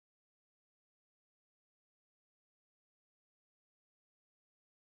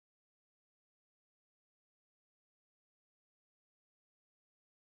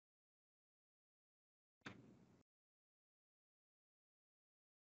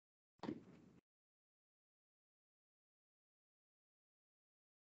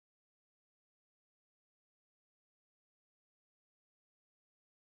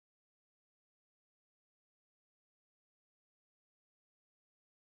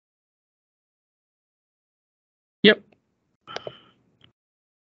yep.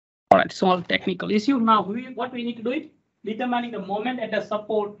 All right, small technical issue. Now, what we need to do is determining the moment at the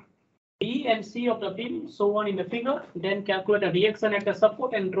support B and C of the beam shown in the figure. Then calculate the reaction at the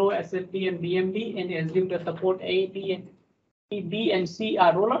support and draw SFP and BMD and assume the support A, B and C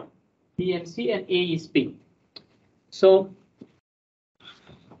are roller, B and C and A is spin. So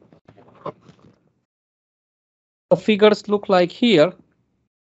the figures look like here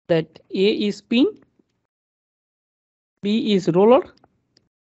that A is spin, B is roller,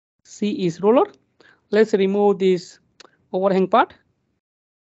 C is roller. Let's remove this overhang part.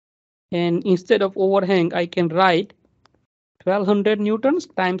 And instead of overhang, I can write 1200 newtons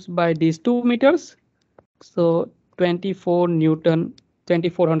times by these 2 meters. So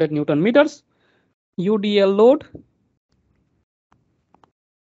 2400 Newton meters. UDL load,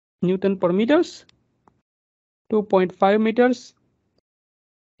 Newton per meters, 2.5 meters.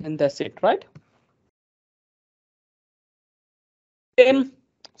 And that's it, right?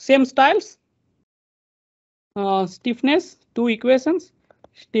 Same styles. Stiffness, 2 equations.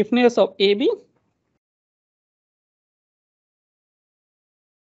 Stiffness of AB,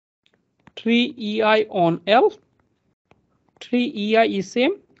 3 EI on L. 3 EI is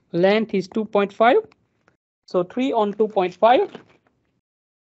same, length is 2.5. So 3 on 2.5,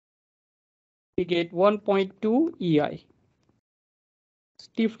 we get 1.2 EI.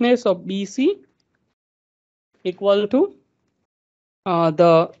 Stiffness of BC equal to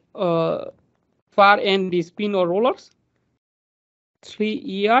the far end is spin or rollers,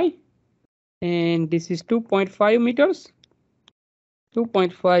 3 EI, and this is 2.5 meters,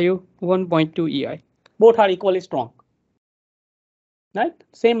 2.5, 1.2 EI. Both are equally strong. Right?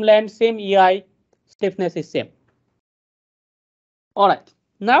 Same length, same EI, stiffness is same. All right.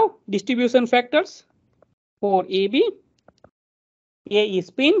 Now distribution factors for AB. A is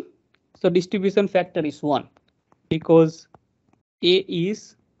spin, so distribution factor is 1 because A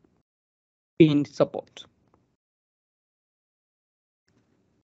is spin support.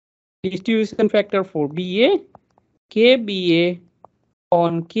 Distribution factor for BA, KBA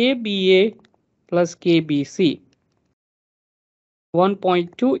on KBA plus KBC,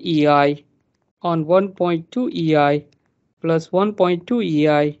 1.2 EI on 1.2 EI plus 1.2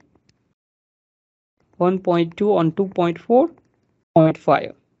 EI, 1.2 on 2.4,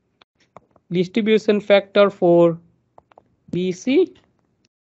 0.5. Distribution factor for BC,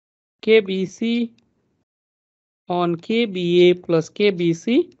 KBC on KBA plus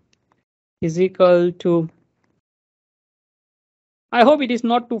KBC is equal to, I hope it is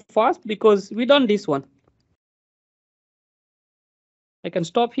not too fast because we done this one. I can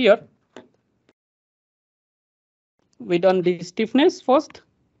stop here. We done the stiffness first.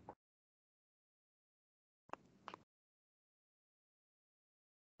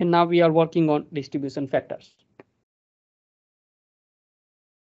 And now we are working on distribution factors.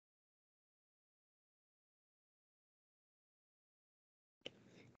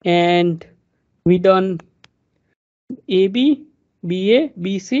 And we done AB, BA,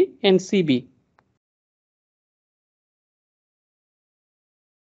 BC, and CB.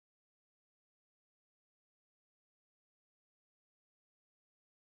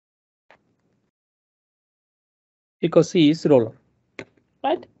 Because C is roller,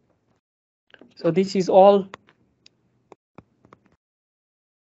 right? So this is all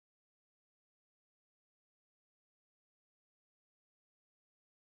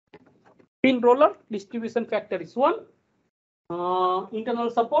spin roller, distribution factor is 1. Internal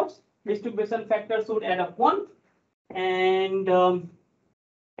supports, distribution factor should add up 1. And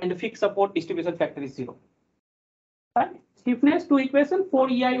the fixed support distribution factor is 0. Right? Stiffness, 2 equation, 4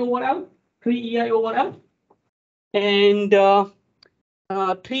 EI over L, 3 EI over L. And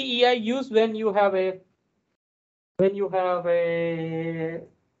 3 EI used when you have a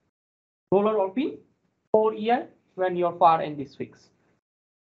roller or pin, 4 EI when your far end is fixed.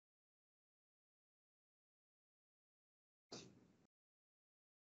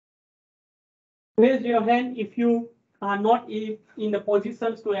 Raise your hand if you are not in the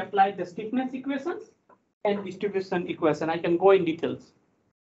positions to apply the stiffness equations and distribution equation. I can go in details.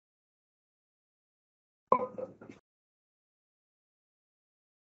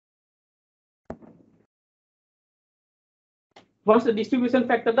 Once the distribution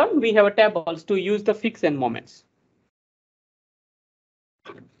factor done, we have a tables to use the fixed end moments.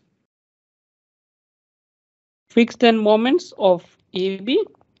 Fixed end moments of AB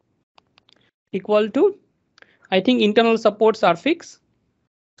equal to, I think internal supports are fixed.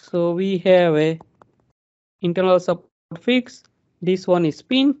 So we have a internal support fixed. This one is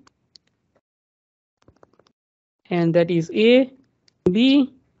spin. And that is A,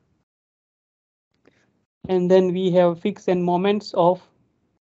 B. And then we have fixed end moments of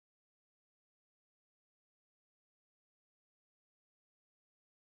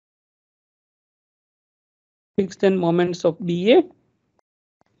fixed end moments of BA.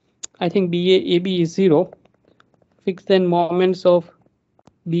 I think BA AB is 0. Fixed end moments of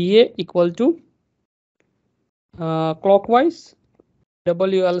BA equal to clockwise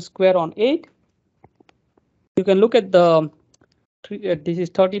WL square on 8. You can look at the this is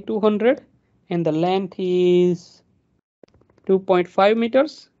 3200 and the length is 2.5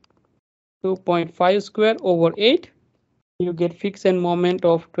 meters. 2.5 square over 8. You get fixed end moment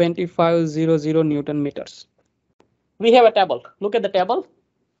of 2500 Newton meters. We have a table. Look at the table.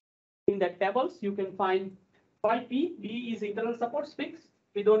 In that tables, you can find phi p. B is internal supports fixed.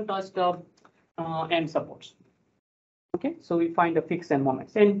 We don't touch the end supports. Okay, so we find the fixed end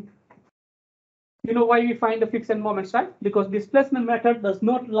moments. And you know why we find the fixed end moments, right? Because displacement method does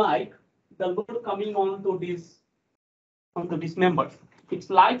not like the load coming onto these members. It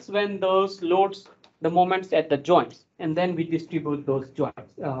likes when those loads the moments at the joints, and then we distribute those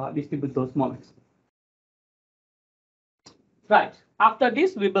joints, distribute those moments. Right. After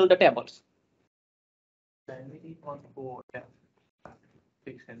this, we build the tables. Then we need one for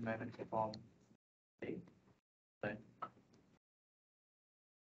fixed end moments from B.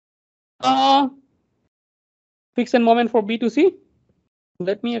 Fixed end moment for B to C.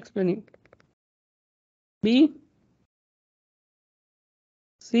 Let me explain it. B,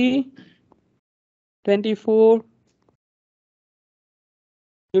 C, 24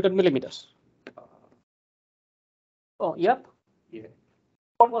 Newton millimeters. Oh, yep. Yeah.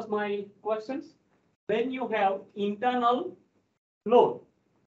 What was my questions? When you have internal load,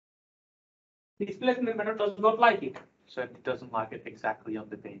 displacement method does not like it. So it doesn't like it exactly on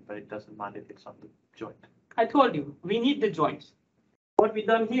the beam, but it doesn't mind if it's on the joint. I told you, we need the joints. What we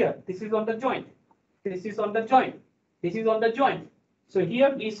done here, this is on the joint. This is on the joint. This is on the joint. So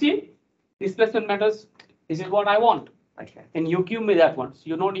here we see displacement matters. This is what I want. Okay. And you give me that one. So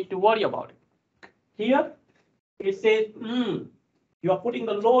you don't need to worry about it. Here it says, you are putting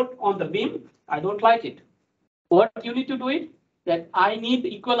the load on the beam. I don't like it. What you need to do it, that I need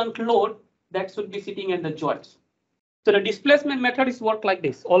the equivalent load that should be sitting in the joints. So the displacement method is work like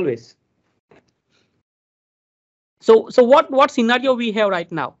this always. So what scenario we have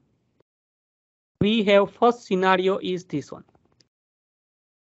right now? We have first scenario is this one.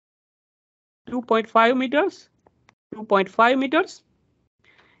 2.5 meters, 2.5 meters,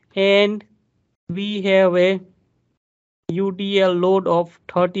 and we have a UDL load of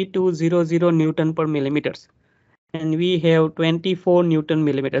 3200 Newton per millimeters, and we have 24 Newton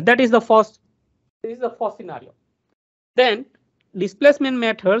millimeters. That is the first. This is the first scenario. Then displacement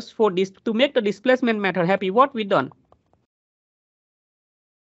methods for this to make the displacement method happy. What we done?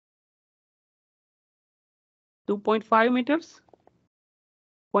 2.5 meters,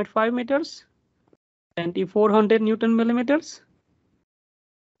 0.5 meters, 2400 Newton millimeters,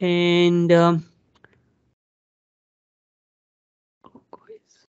 and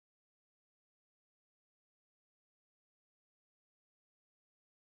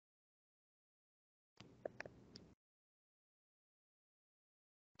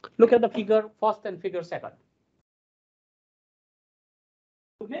look at the figure first and figure second.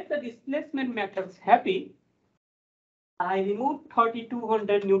 To make the displacement methods happy, I removed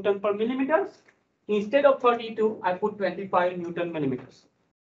 3200 Newton per millimeters. Instead of 32, I put 25 Newton millimeters.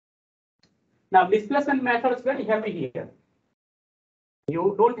 Now displacement method is very happy here.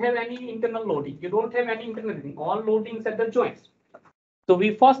 You don't have any internal loading. You don't have any internal loading. All loadings at the joints. So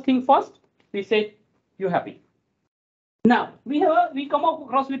we first thing first, we say you're happy. Now we come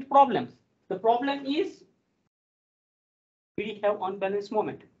across with problems. The problem is we have unbalanced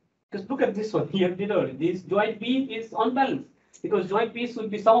moment. Because look at this one here below. This joint B is unbalanced because joint B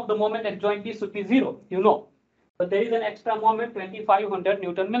should be sum of the moment and joint B should be 0, you know. But there is an extra moment 2500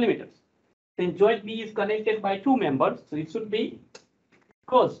 Newton millimeters. Then joint B is connected by 2 members, so it should be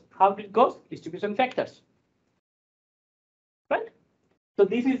goes. How it goes? Distribution factors. Right? So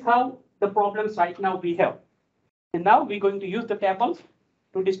this is how the problems right now we have. And now we're going to use the tables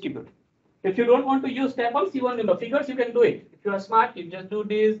to distribute. If you don't want to use tables, even in the figures, you can do it. If you are smart, you just do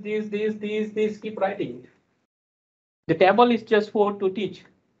this, keep writing. The table is just for to teach,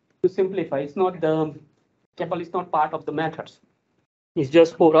 to simplify. It's not the table is not part of the methods. It's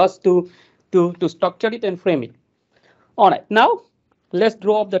just for us to structure it and frame it. All right, now let's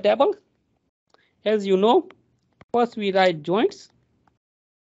draw up the table. As you know, first we write joints.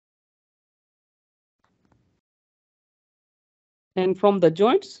 And from the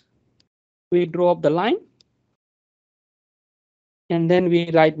joints, we draw up the line. And then we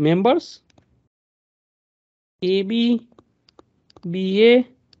write members. AB, BA,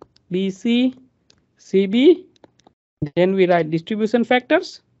 BC, CB. Then we write distribution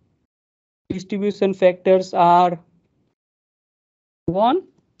factors. distribution factors are 1,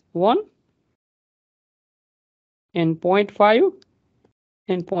 1, and 0.5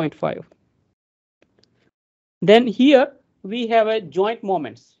 and 0.5. Then here we have a joint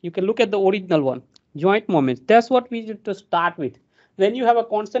moments. You can look at the original one, joint moments. That's what we need to start with. When you have a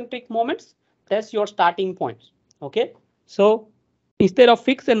concentric moments, that's your starting point. Okay, so instead of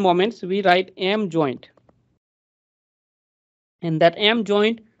fixed end moments, we write M joint. And that M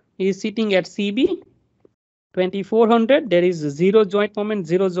joint is sitting at CB 2400. There is zero joint moment,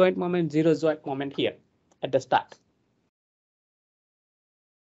 zero joint moment, zero joint moment here at the start.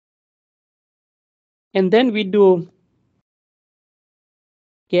 And then we do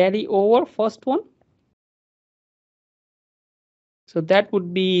carry over first one. So that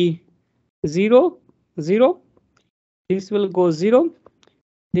would be 0, 0. This will go 0.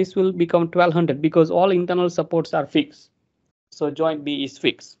 This will become 1200 because all internal supports are fixed. So joint B is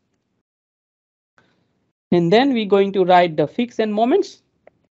fixed. And then we're going to write the fixed end moments.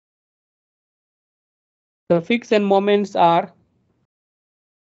 The fixed end moments are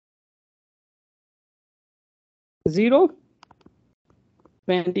 0,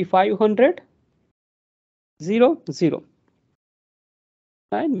 2500, 0, 0.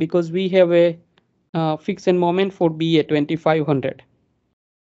 Right? Because we have a fixed end moment for B at 2500.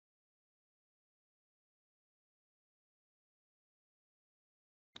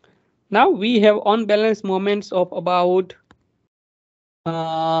 Now we have unbalanced moments of about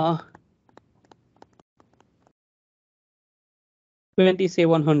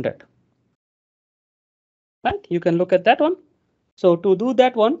 2700. Right? You can look at that one. So to do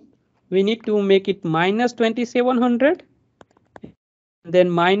that one, we need to make it minus 2700.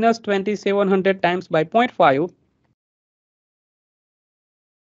 Then minus 2700 times by 0.5.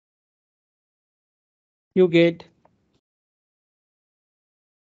 You get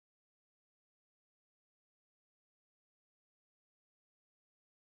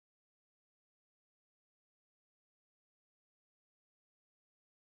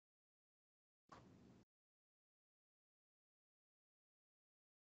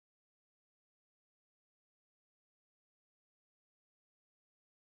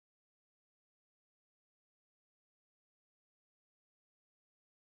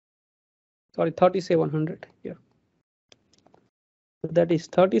 3700 here. So that is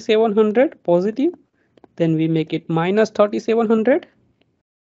 3700 positive. Then we make it minus 3700.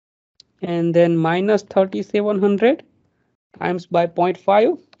 And then minus 3700 times by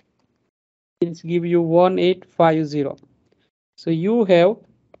 0.5. It's give you 1850. So you have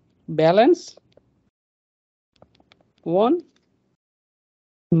balance 1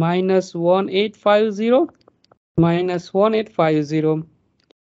 minus 1850 minus 1850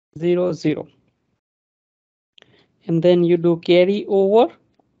 0 0. And then you do carry over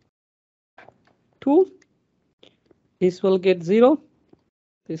 2. This will get 0.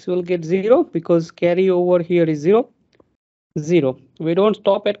 This will get 0 because carry over here is 0, 0. We don't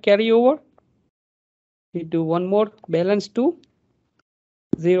stop at carry over. We do one more balance 2,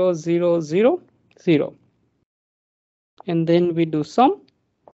 0 0 0 0. And then we do sum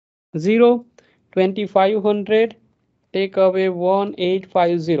 0, 2500, take away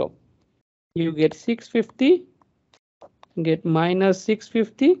 1850. You get 650, get minus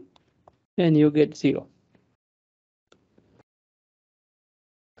 650, and you get 0.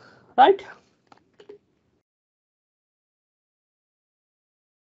 Right?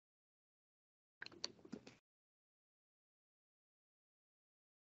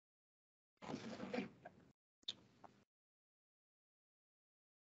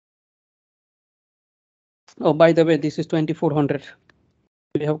 Oh, by the way, this is 2400.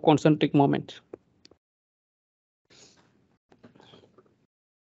 We have concentric moment.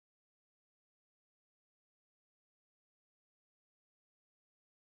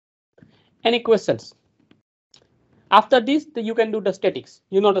 Any questions? After this, you can do the statics.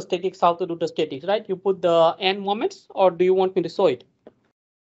 You know the statics, how to do the statics, right? You put the n moments, or do you want me to show it?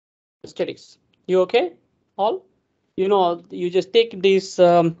 Statics. You okay? All? You know, you just take this.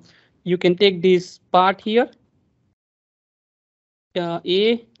 You can take this part here,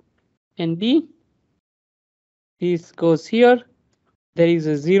 A and B. This goes here. There is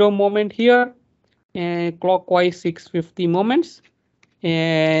a 0 moment here, and clockwise 650 moments.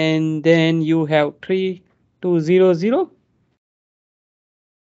 And then you have 3200.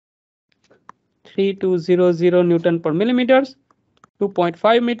 3200 Newton per millimeters,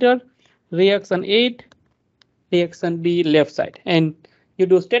 2.5 meter, reaction 8, reaction B left side. And you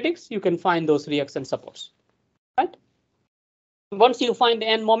do statics, you can find those reaction supports. Right? Once you find the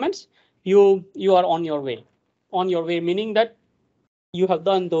n moments, you are on your way. On your way, meaning that you have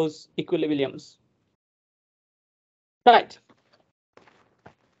done those equilibriums. Right.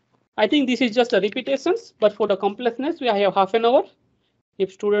 I think this is just a repetitions, but for the completeness, we have half an hour.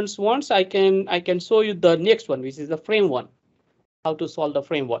 If students wants, I can show you the next one, which is the frame one. How to solve the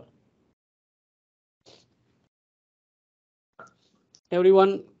frame one.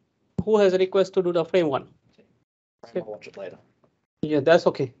 Everyone who has a request to do the frame one. I'll watch it later. Yeah, that's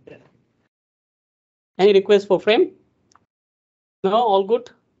okay. Yeah. Any request for frame? No, all good.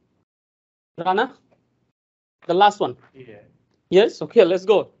 Rana, the last one. Yeah. Yes, okay, let's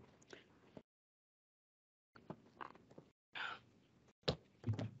go.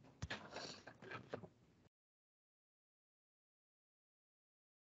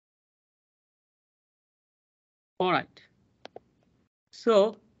 All right.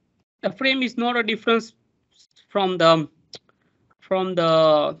 So the frame is not a difference from the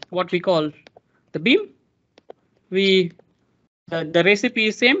what we call the beam. The recipe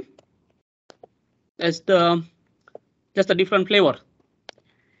is same as just a different flavor.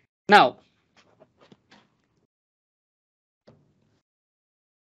 Now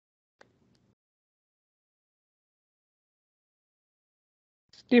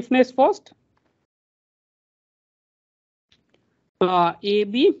stiffness first.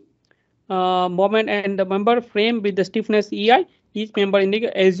 AB moment and the member frame with the stiffness EI. Each member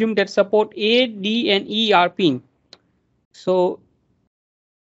indicate assume that support A, D, and E are pin. So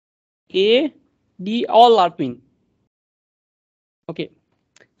A, D all are pin. Okay,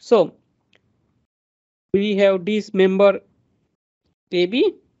 so we have this member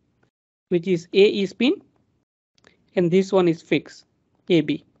AB, which is A is pin, and this one is fixed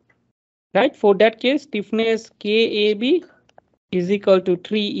AB. Right, for that case, stiffness KAB is equal to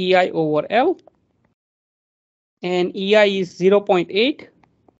 3 EI over L, and EI is 0.8,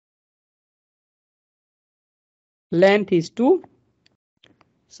 length is 2,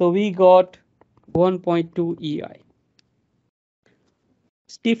 so we got 1.2 EI.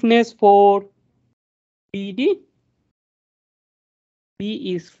 Stiffness for BD,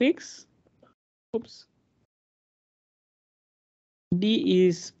 B is fixed, oops, D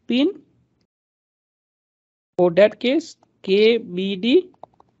is pin. For that case, KBD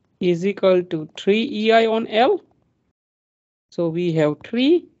is equal to 3 EI on L. So we have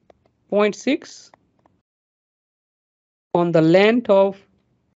 3.6 on the length of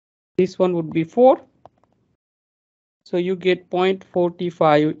this one would be 4. So you get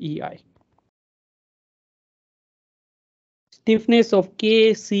 0.45 EI. Stiffness of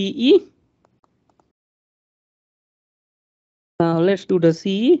KCE. Now let's do the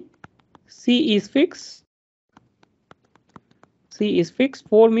CE. C is fixed. C is fixed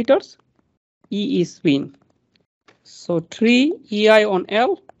 4 meters. E is spin. So 3 EI on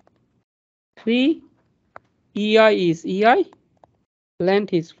L. 3 EI is EI.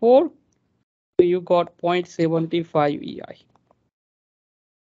 Length is 4. So you got 0.75 EI.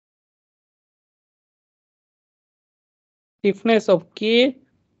 Stiffness of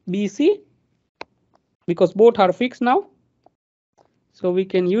KBC, because both are fixed now. So we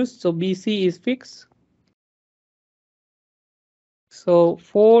can use, so BC is fixed. So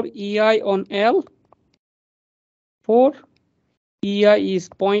 4 EI on L. 4 EI is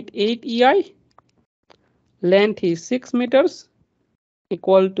 0.8 EI. Length is 6 meters,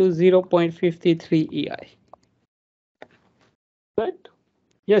 equal to 0.53 EI. Right?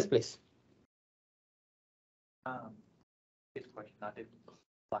 Yes, please. This question I didn't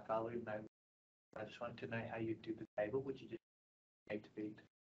like. I don't know. I just wanted to know how you do the table. Would you just A to B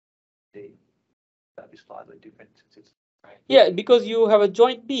to D? That'd be slightly different since it's. Yeah, because you have a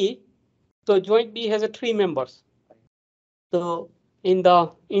joint B, so joint B has a 3 members. So in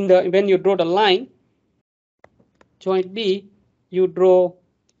the when you draw the line, joint B, you draw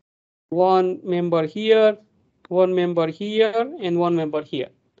one member here, one member here, and one member here.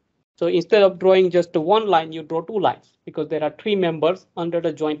 So instead of drawing just one line, you draw 2 lines because there are 3 members under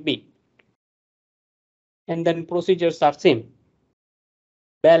the joint B. And then procedures are same.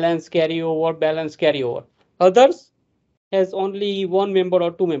 Balance, carryover, balance, carryover. Others has only 1 member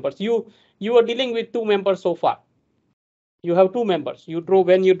or 2 members. You are dealing with 2 members so far. You have 2 members. You draw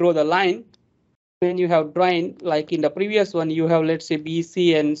when you draw the line. When you have drawn, like in the previous one, you have, let's say,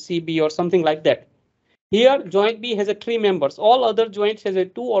 BC and CB or something like that. Here, joint B has a 3 members. All other joints has a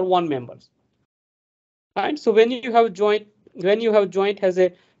 2 or 1 members. Right. So when you have joint has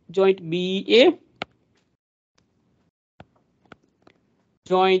a joint BA,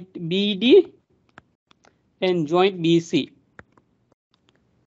 joint BD, and joint BC.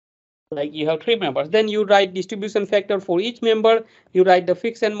 Like you have 3 members. Then you write distribution factor for each member. You write the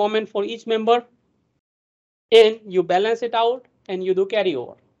fixed end moment for each member. And you balance it out and you do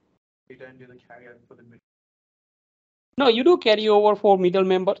carryover. You don't do the carryover for the middle. No, you do carryover for middle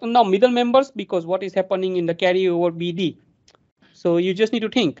members. No, middle members, because what is happening in the carryover BD. So you just need to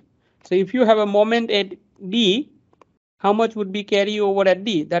think. So if you have a moment at D, how much would be carryover at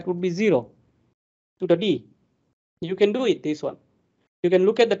D? That would be 0 to the D. You can do it, this one. You can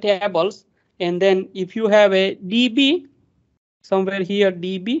look at the tables, and then if you have a DB, somewhere here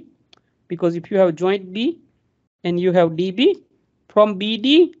DB, because if you have joint B and you have DB, from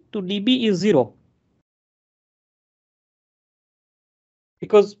BD to DB is 0.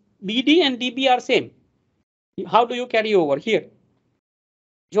 Because BD and DB are same. How do you carry over here?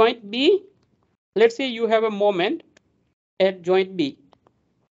 Joint B, let's say you have a moment at joint B,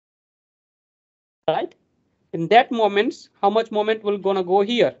 right? In that moment, how much moment will gonna go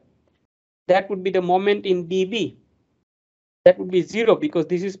here? That would be the moment in DB. That would be 0 because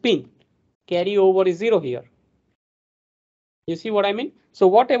this is pin. Carry over is 0 here. You see what I mean? So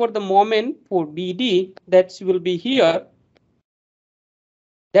whatever the moment for BD that will be here,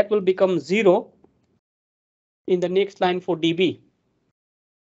 that will become 0 in the next line for DB.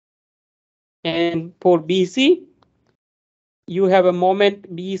 And for BC, you have a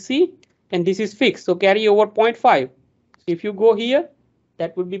moment BC, and this is fixed. So carry over 0.5. If you go here,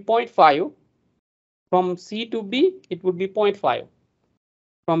 that would be 0.5. From C to B, it would be 0.5.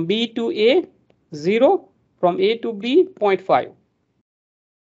 From B to A, 0. From A to B, 0.5.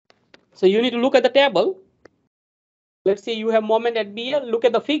 So you need to look at the table. Let's say you have moment at BA, look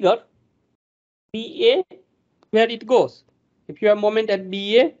at the figure. BA, where it goes. If you have moment at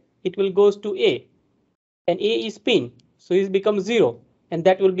BA, it will goes to A. And A is pin, so it becomes 0. And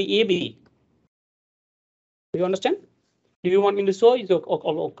that will be AB. Do you understand? Do you want me to show? Is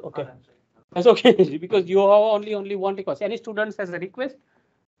okay. That's okay because you have only one request. Any students has a request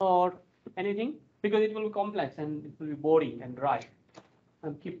or anything, because it will be complex and it will be boring and dry.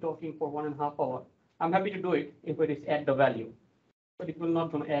 And keep talking for 1.5 hours. I'm happy to do it if it is add the value, but it will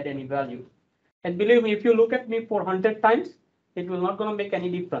not gonna add any value. And believe me, if you look at me for 100 times, it will not gonna make any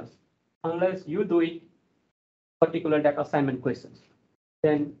difference unless you do it particular data assignment questions.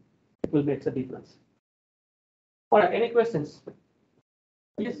 Then it will make a difference. All right, any questions?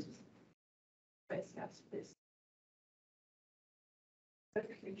 Yes.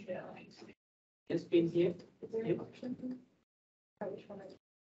 It's been here.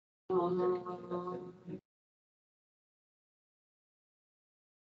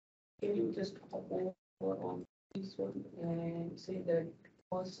 Can you just hover on this one and say that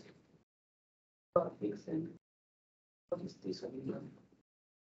first graphics and what is this one?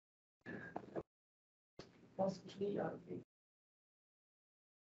 First three are big.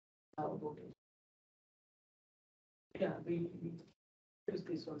 Yeah, we use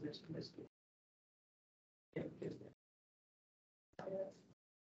this one. Let's do. Yeah,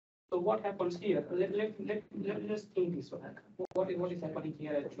 so what happens here? Let's think this one. What is happening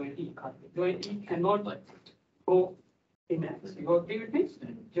here at joint E? Joint E cannot go in X. You agree with me?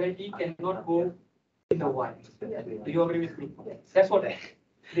 Joint E cannot go in the Y. Do you agree with me? That's what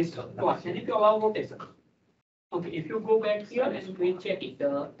this one. And if you allow rotation. Okay, if you go back here and we check it,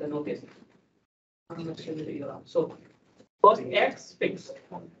 the notation. So first X fixed,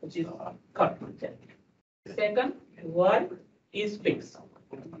 which is cut. Second Y is fixed,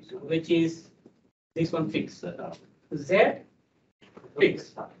 which is this one fixed. Z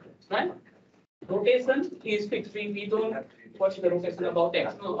fixed, right? Rotation is fixed. We don't watch the rotation about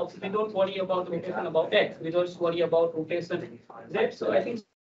X. No, we don't worry about the rotation about X. We just worry about rotation Z. So I think it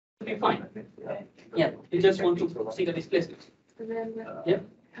will be fine. Yeah, you just want to see the displacement. Yeah.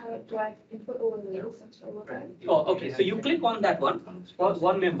 How do I input all of these? Oh, okay. So you click on that one for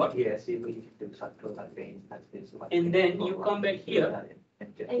one member. Yes, we can do something like this. And then you come back here.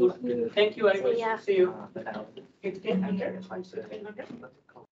 Thank you. Thank you very much. See ya. See you. 1500.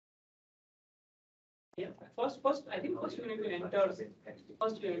 Yeah. First, I think first you need to enter.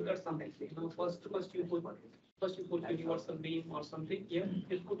 First you enter something. First you put universal beam or something. Yeah.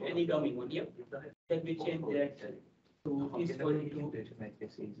 Just put any dummy one. Yeah. Then we change that to this one to make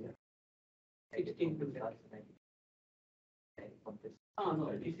this easier. 16 to that. Oh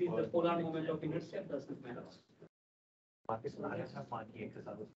no, this is the polar moment of inertia. Doesn't matter. I don't have mine here because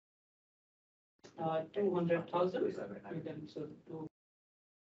I was 200,000. So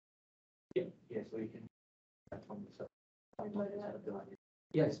yeah, so you can from the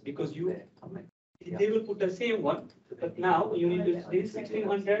yes, because you they will put the same one, but now you need to this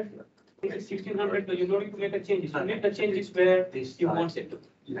 1600. This is 1600, but you don't need to make a changes. You make the changes where you want it to.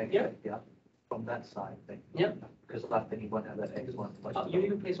 Yeah. From that side. Yeah. Because then you won't have that X1. You need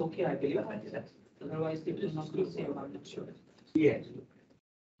to place OK, I believe. Otherwise, it will not be same. I'm not sure. Yes.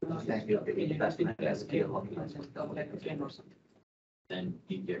 Electricity plus cable, double like a 10 or something. Then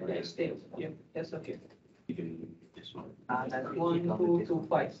you get Yeah, stay. Yeah, that's okay. you do this one. 1, 2, 2,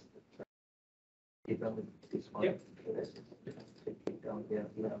 5. Keep on with this one. Yep. Keep down here,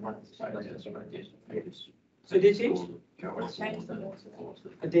 So they change.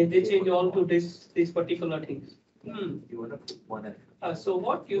 They change all to these particular things. You want to put one at. So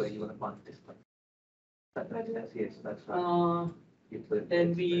what you Where you want to plant this one? That's yes, that's right. You put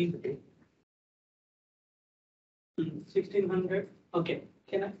then it- we 1600. Okay,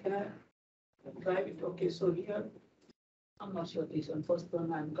 can I drive it? Okay, so here I'm not sure this one. First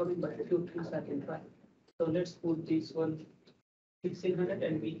one I'm coming, but a few things I can try. So let's put this one 1600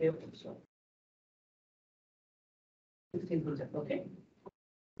 and we have 1600. Okay,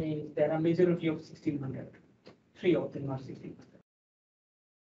 and there are majority of 1600. 3 of them are 1600.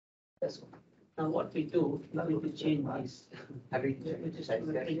 That's one. Now what we do, we will change this. Have you? Let me just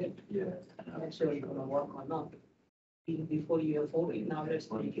bring it. Yeah. I'm not sure it's gonna work or not. Before you have 40, now let's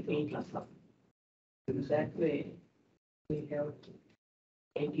make it 80. That way, we have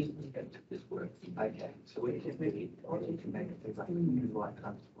 1800. This work. Okay, so we can make it, or you can make it like you like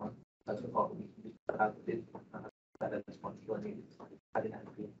one. That's the problem. That is one you need. I didn't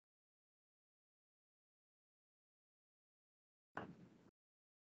have to.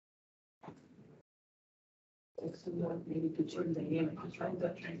 Excellent, maybe to change the name. Try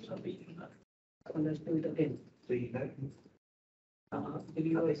that change something. So let's do it again. So you know.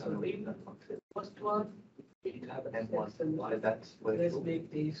 Video is already first one. You need to have an M1, Section so one. that's where. Let's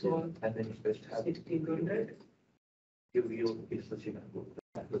make this one And then you're supposed to have. 1600. You'll be switching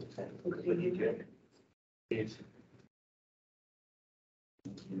that looks the same. When you do it, it's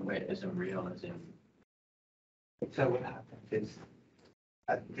Wait, isn't real as in so what happens is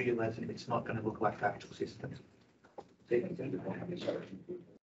at realising it's not going to look like the actual system. So you can do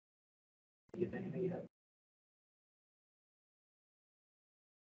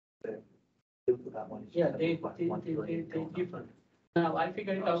that one. Yeah, they different. Now I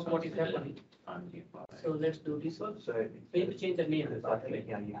figured out what is happening. So let's do this one. So We need to change the name. I think,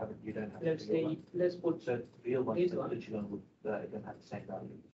 yeah, you don't have. Let's say, let's put So real ones this that one. literally gonna look, don't have the same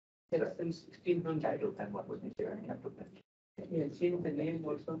value. section 1600. Capital pen, what would be there in capital pen? Yeah, change the name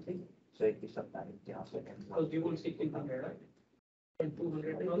or something. So if you sub that, yeah, so Because you want 1600, right? And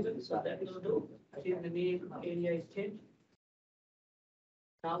 200,000, so that will do. Change the name, area is changed.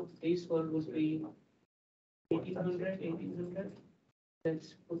 Now this one will be 1800.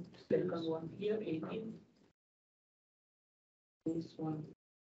 Let's put second one here, 18. This one,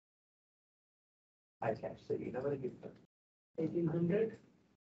 Okay, so you know what you put, 1800.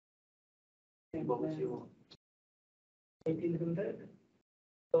 And what was then your, 1800.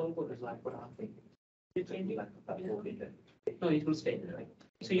 Don't put was it. like what I'm thinking. You change it? Like that will be the- No, it will stay. Right?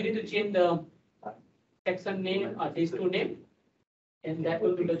 So you need to change the section name or these two name, and that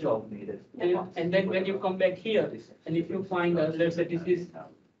will do the job. Needed. And then when you come back here, and if you find, let's say this is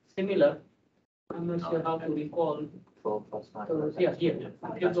similar, I'm not sure how to recall. 12 plus 9. So yeah, here,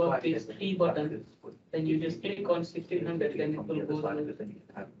 if you got this E button, then you just click on 1600, then it will go to 1600.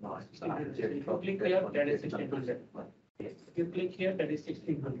 If you click here, that is 1600. If you click here, that is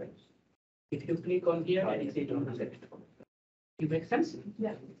 1600. If you click on here, that is 1800. You make sense?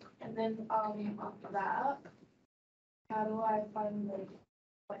 Yeah, and then, after that, how do I find the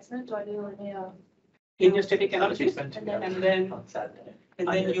placement? Do I do only a? Linear static analysis, and then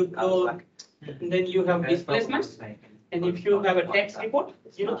you go, and then you have displacements. And if you have a text report,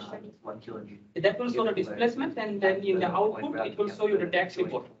 you know, that will show the displacement, and then in the output, it will show you the text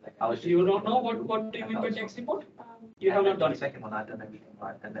report. You don't know what do you mean by text report? You have not done it. Second one, I don't know if you can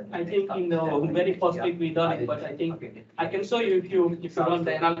write, and then. I think in the very first week we done it, but I think I can show you if you run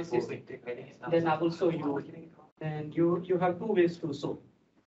the analysis. Then I will show you, and you have two ways to show.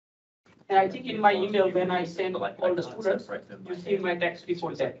 And I think in my email, when I send all the students, you see my text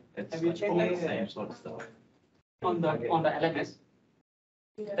report there. Have you checked that? Same sort of stuff. On the LMS.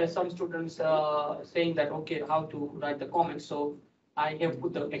 There's some students saying that, okay, how to write the comments. So I have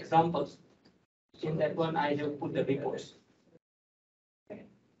put the examples. In that one, I have put the reports.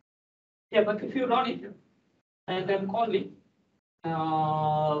 Yeah, but if you run it and then call me,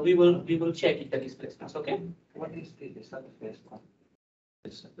 we will check it, the displacements, okay? What is the, is that the first one?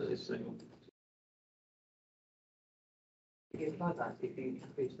 It's It's not that, if you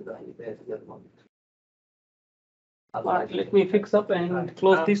increase the value, there's the other one. Let me fix up and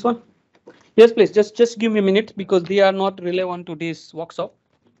close this one. Yes, please, just give me a minute because they are not relevant to this workshop.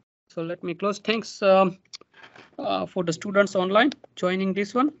 So let me close. Thanks for the students online joining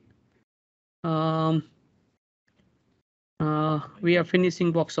this one. We are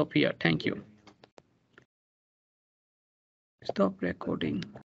finishing workshop here. Thank you. Stop recording.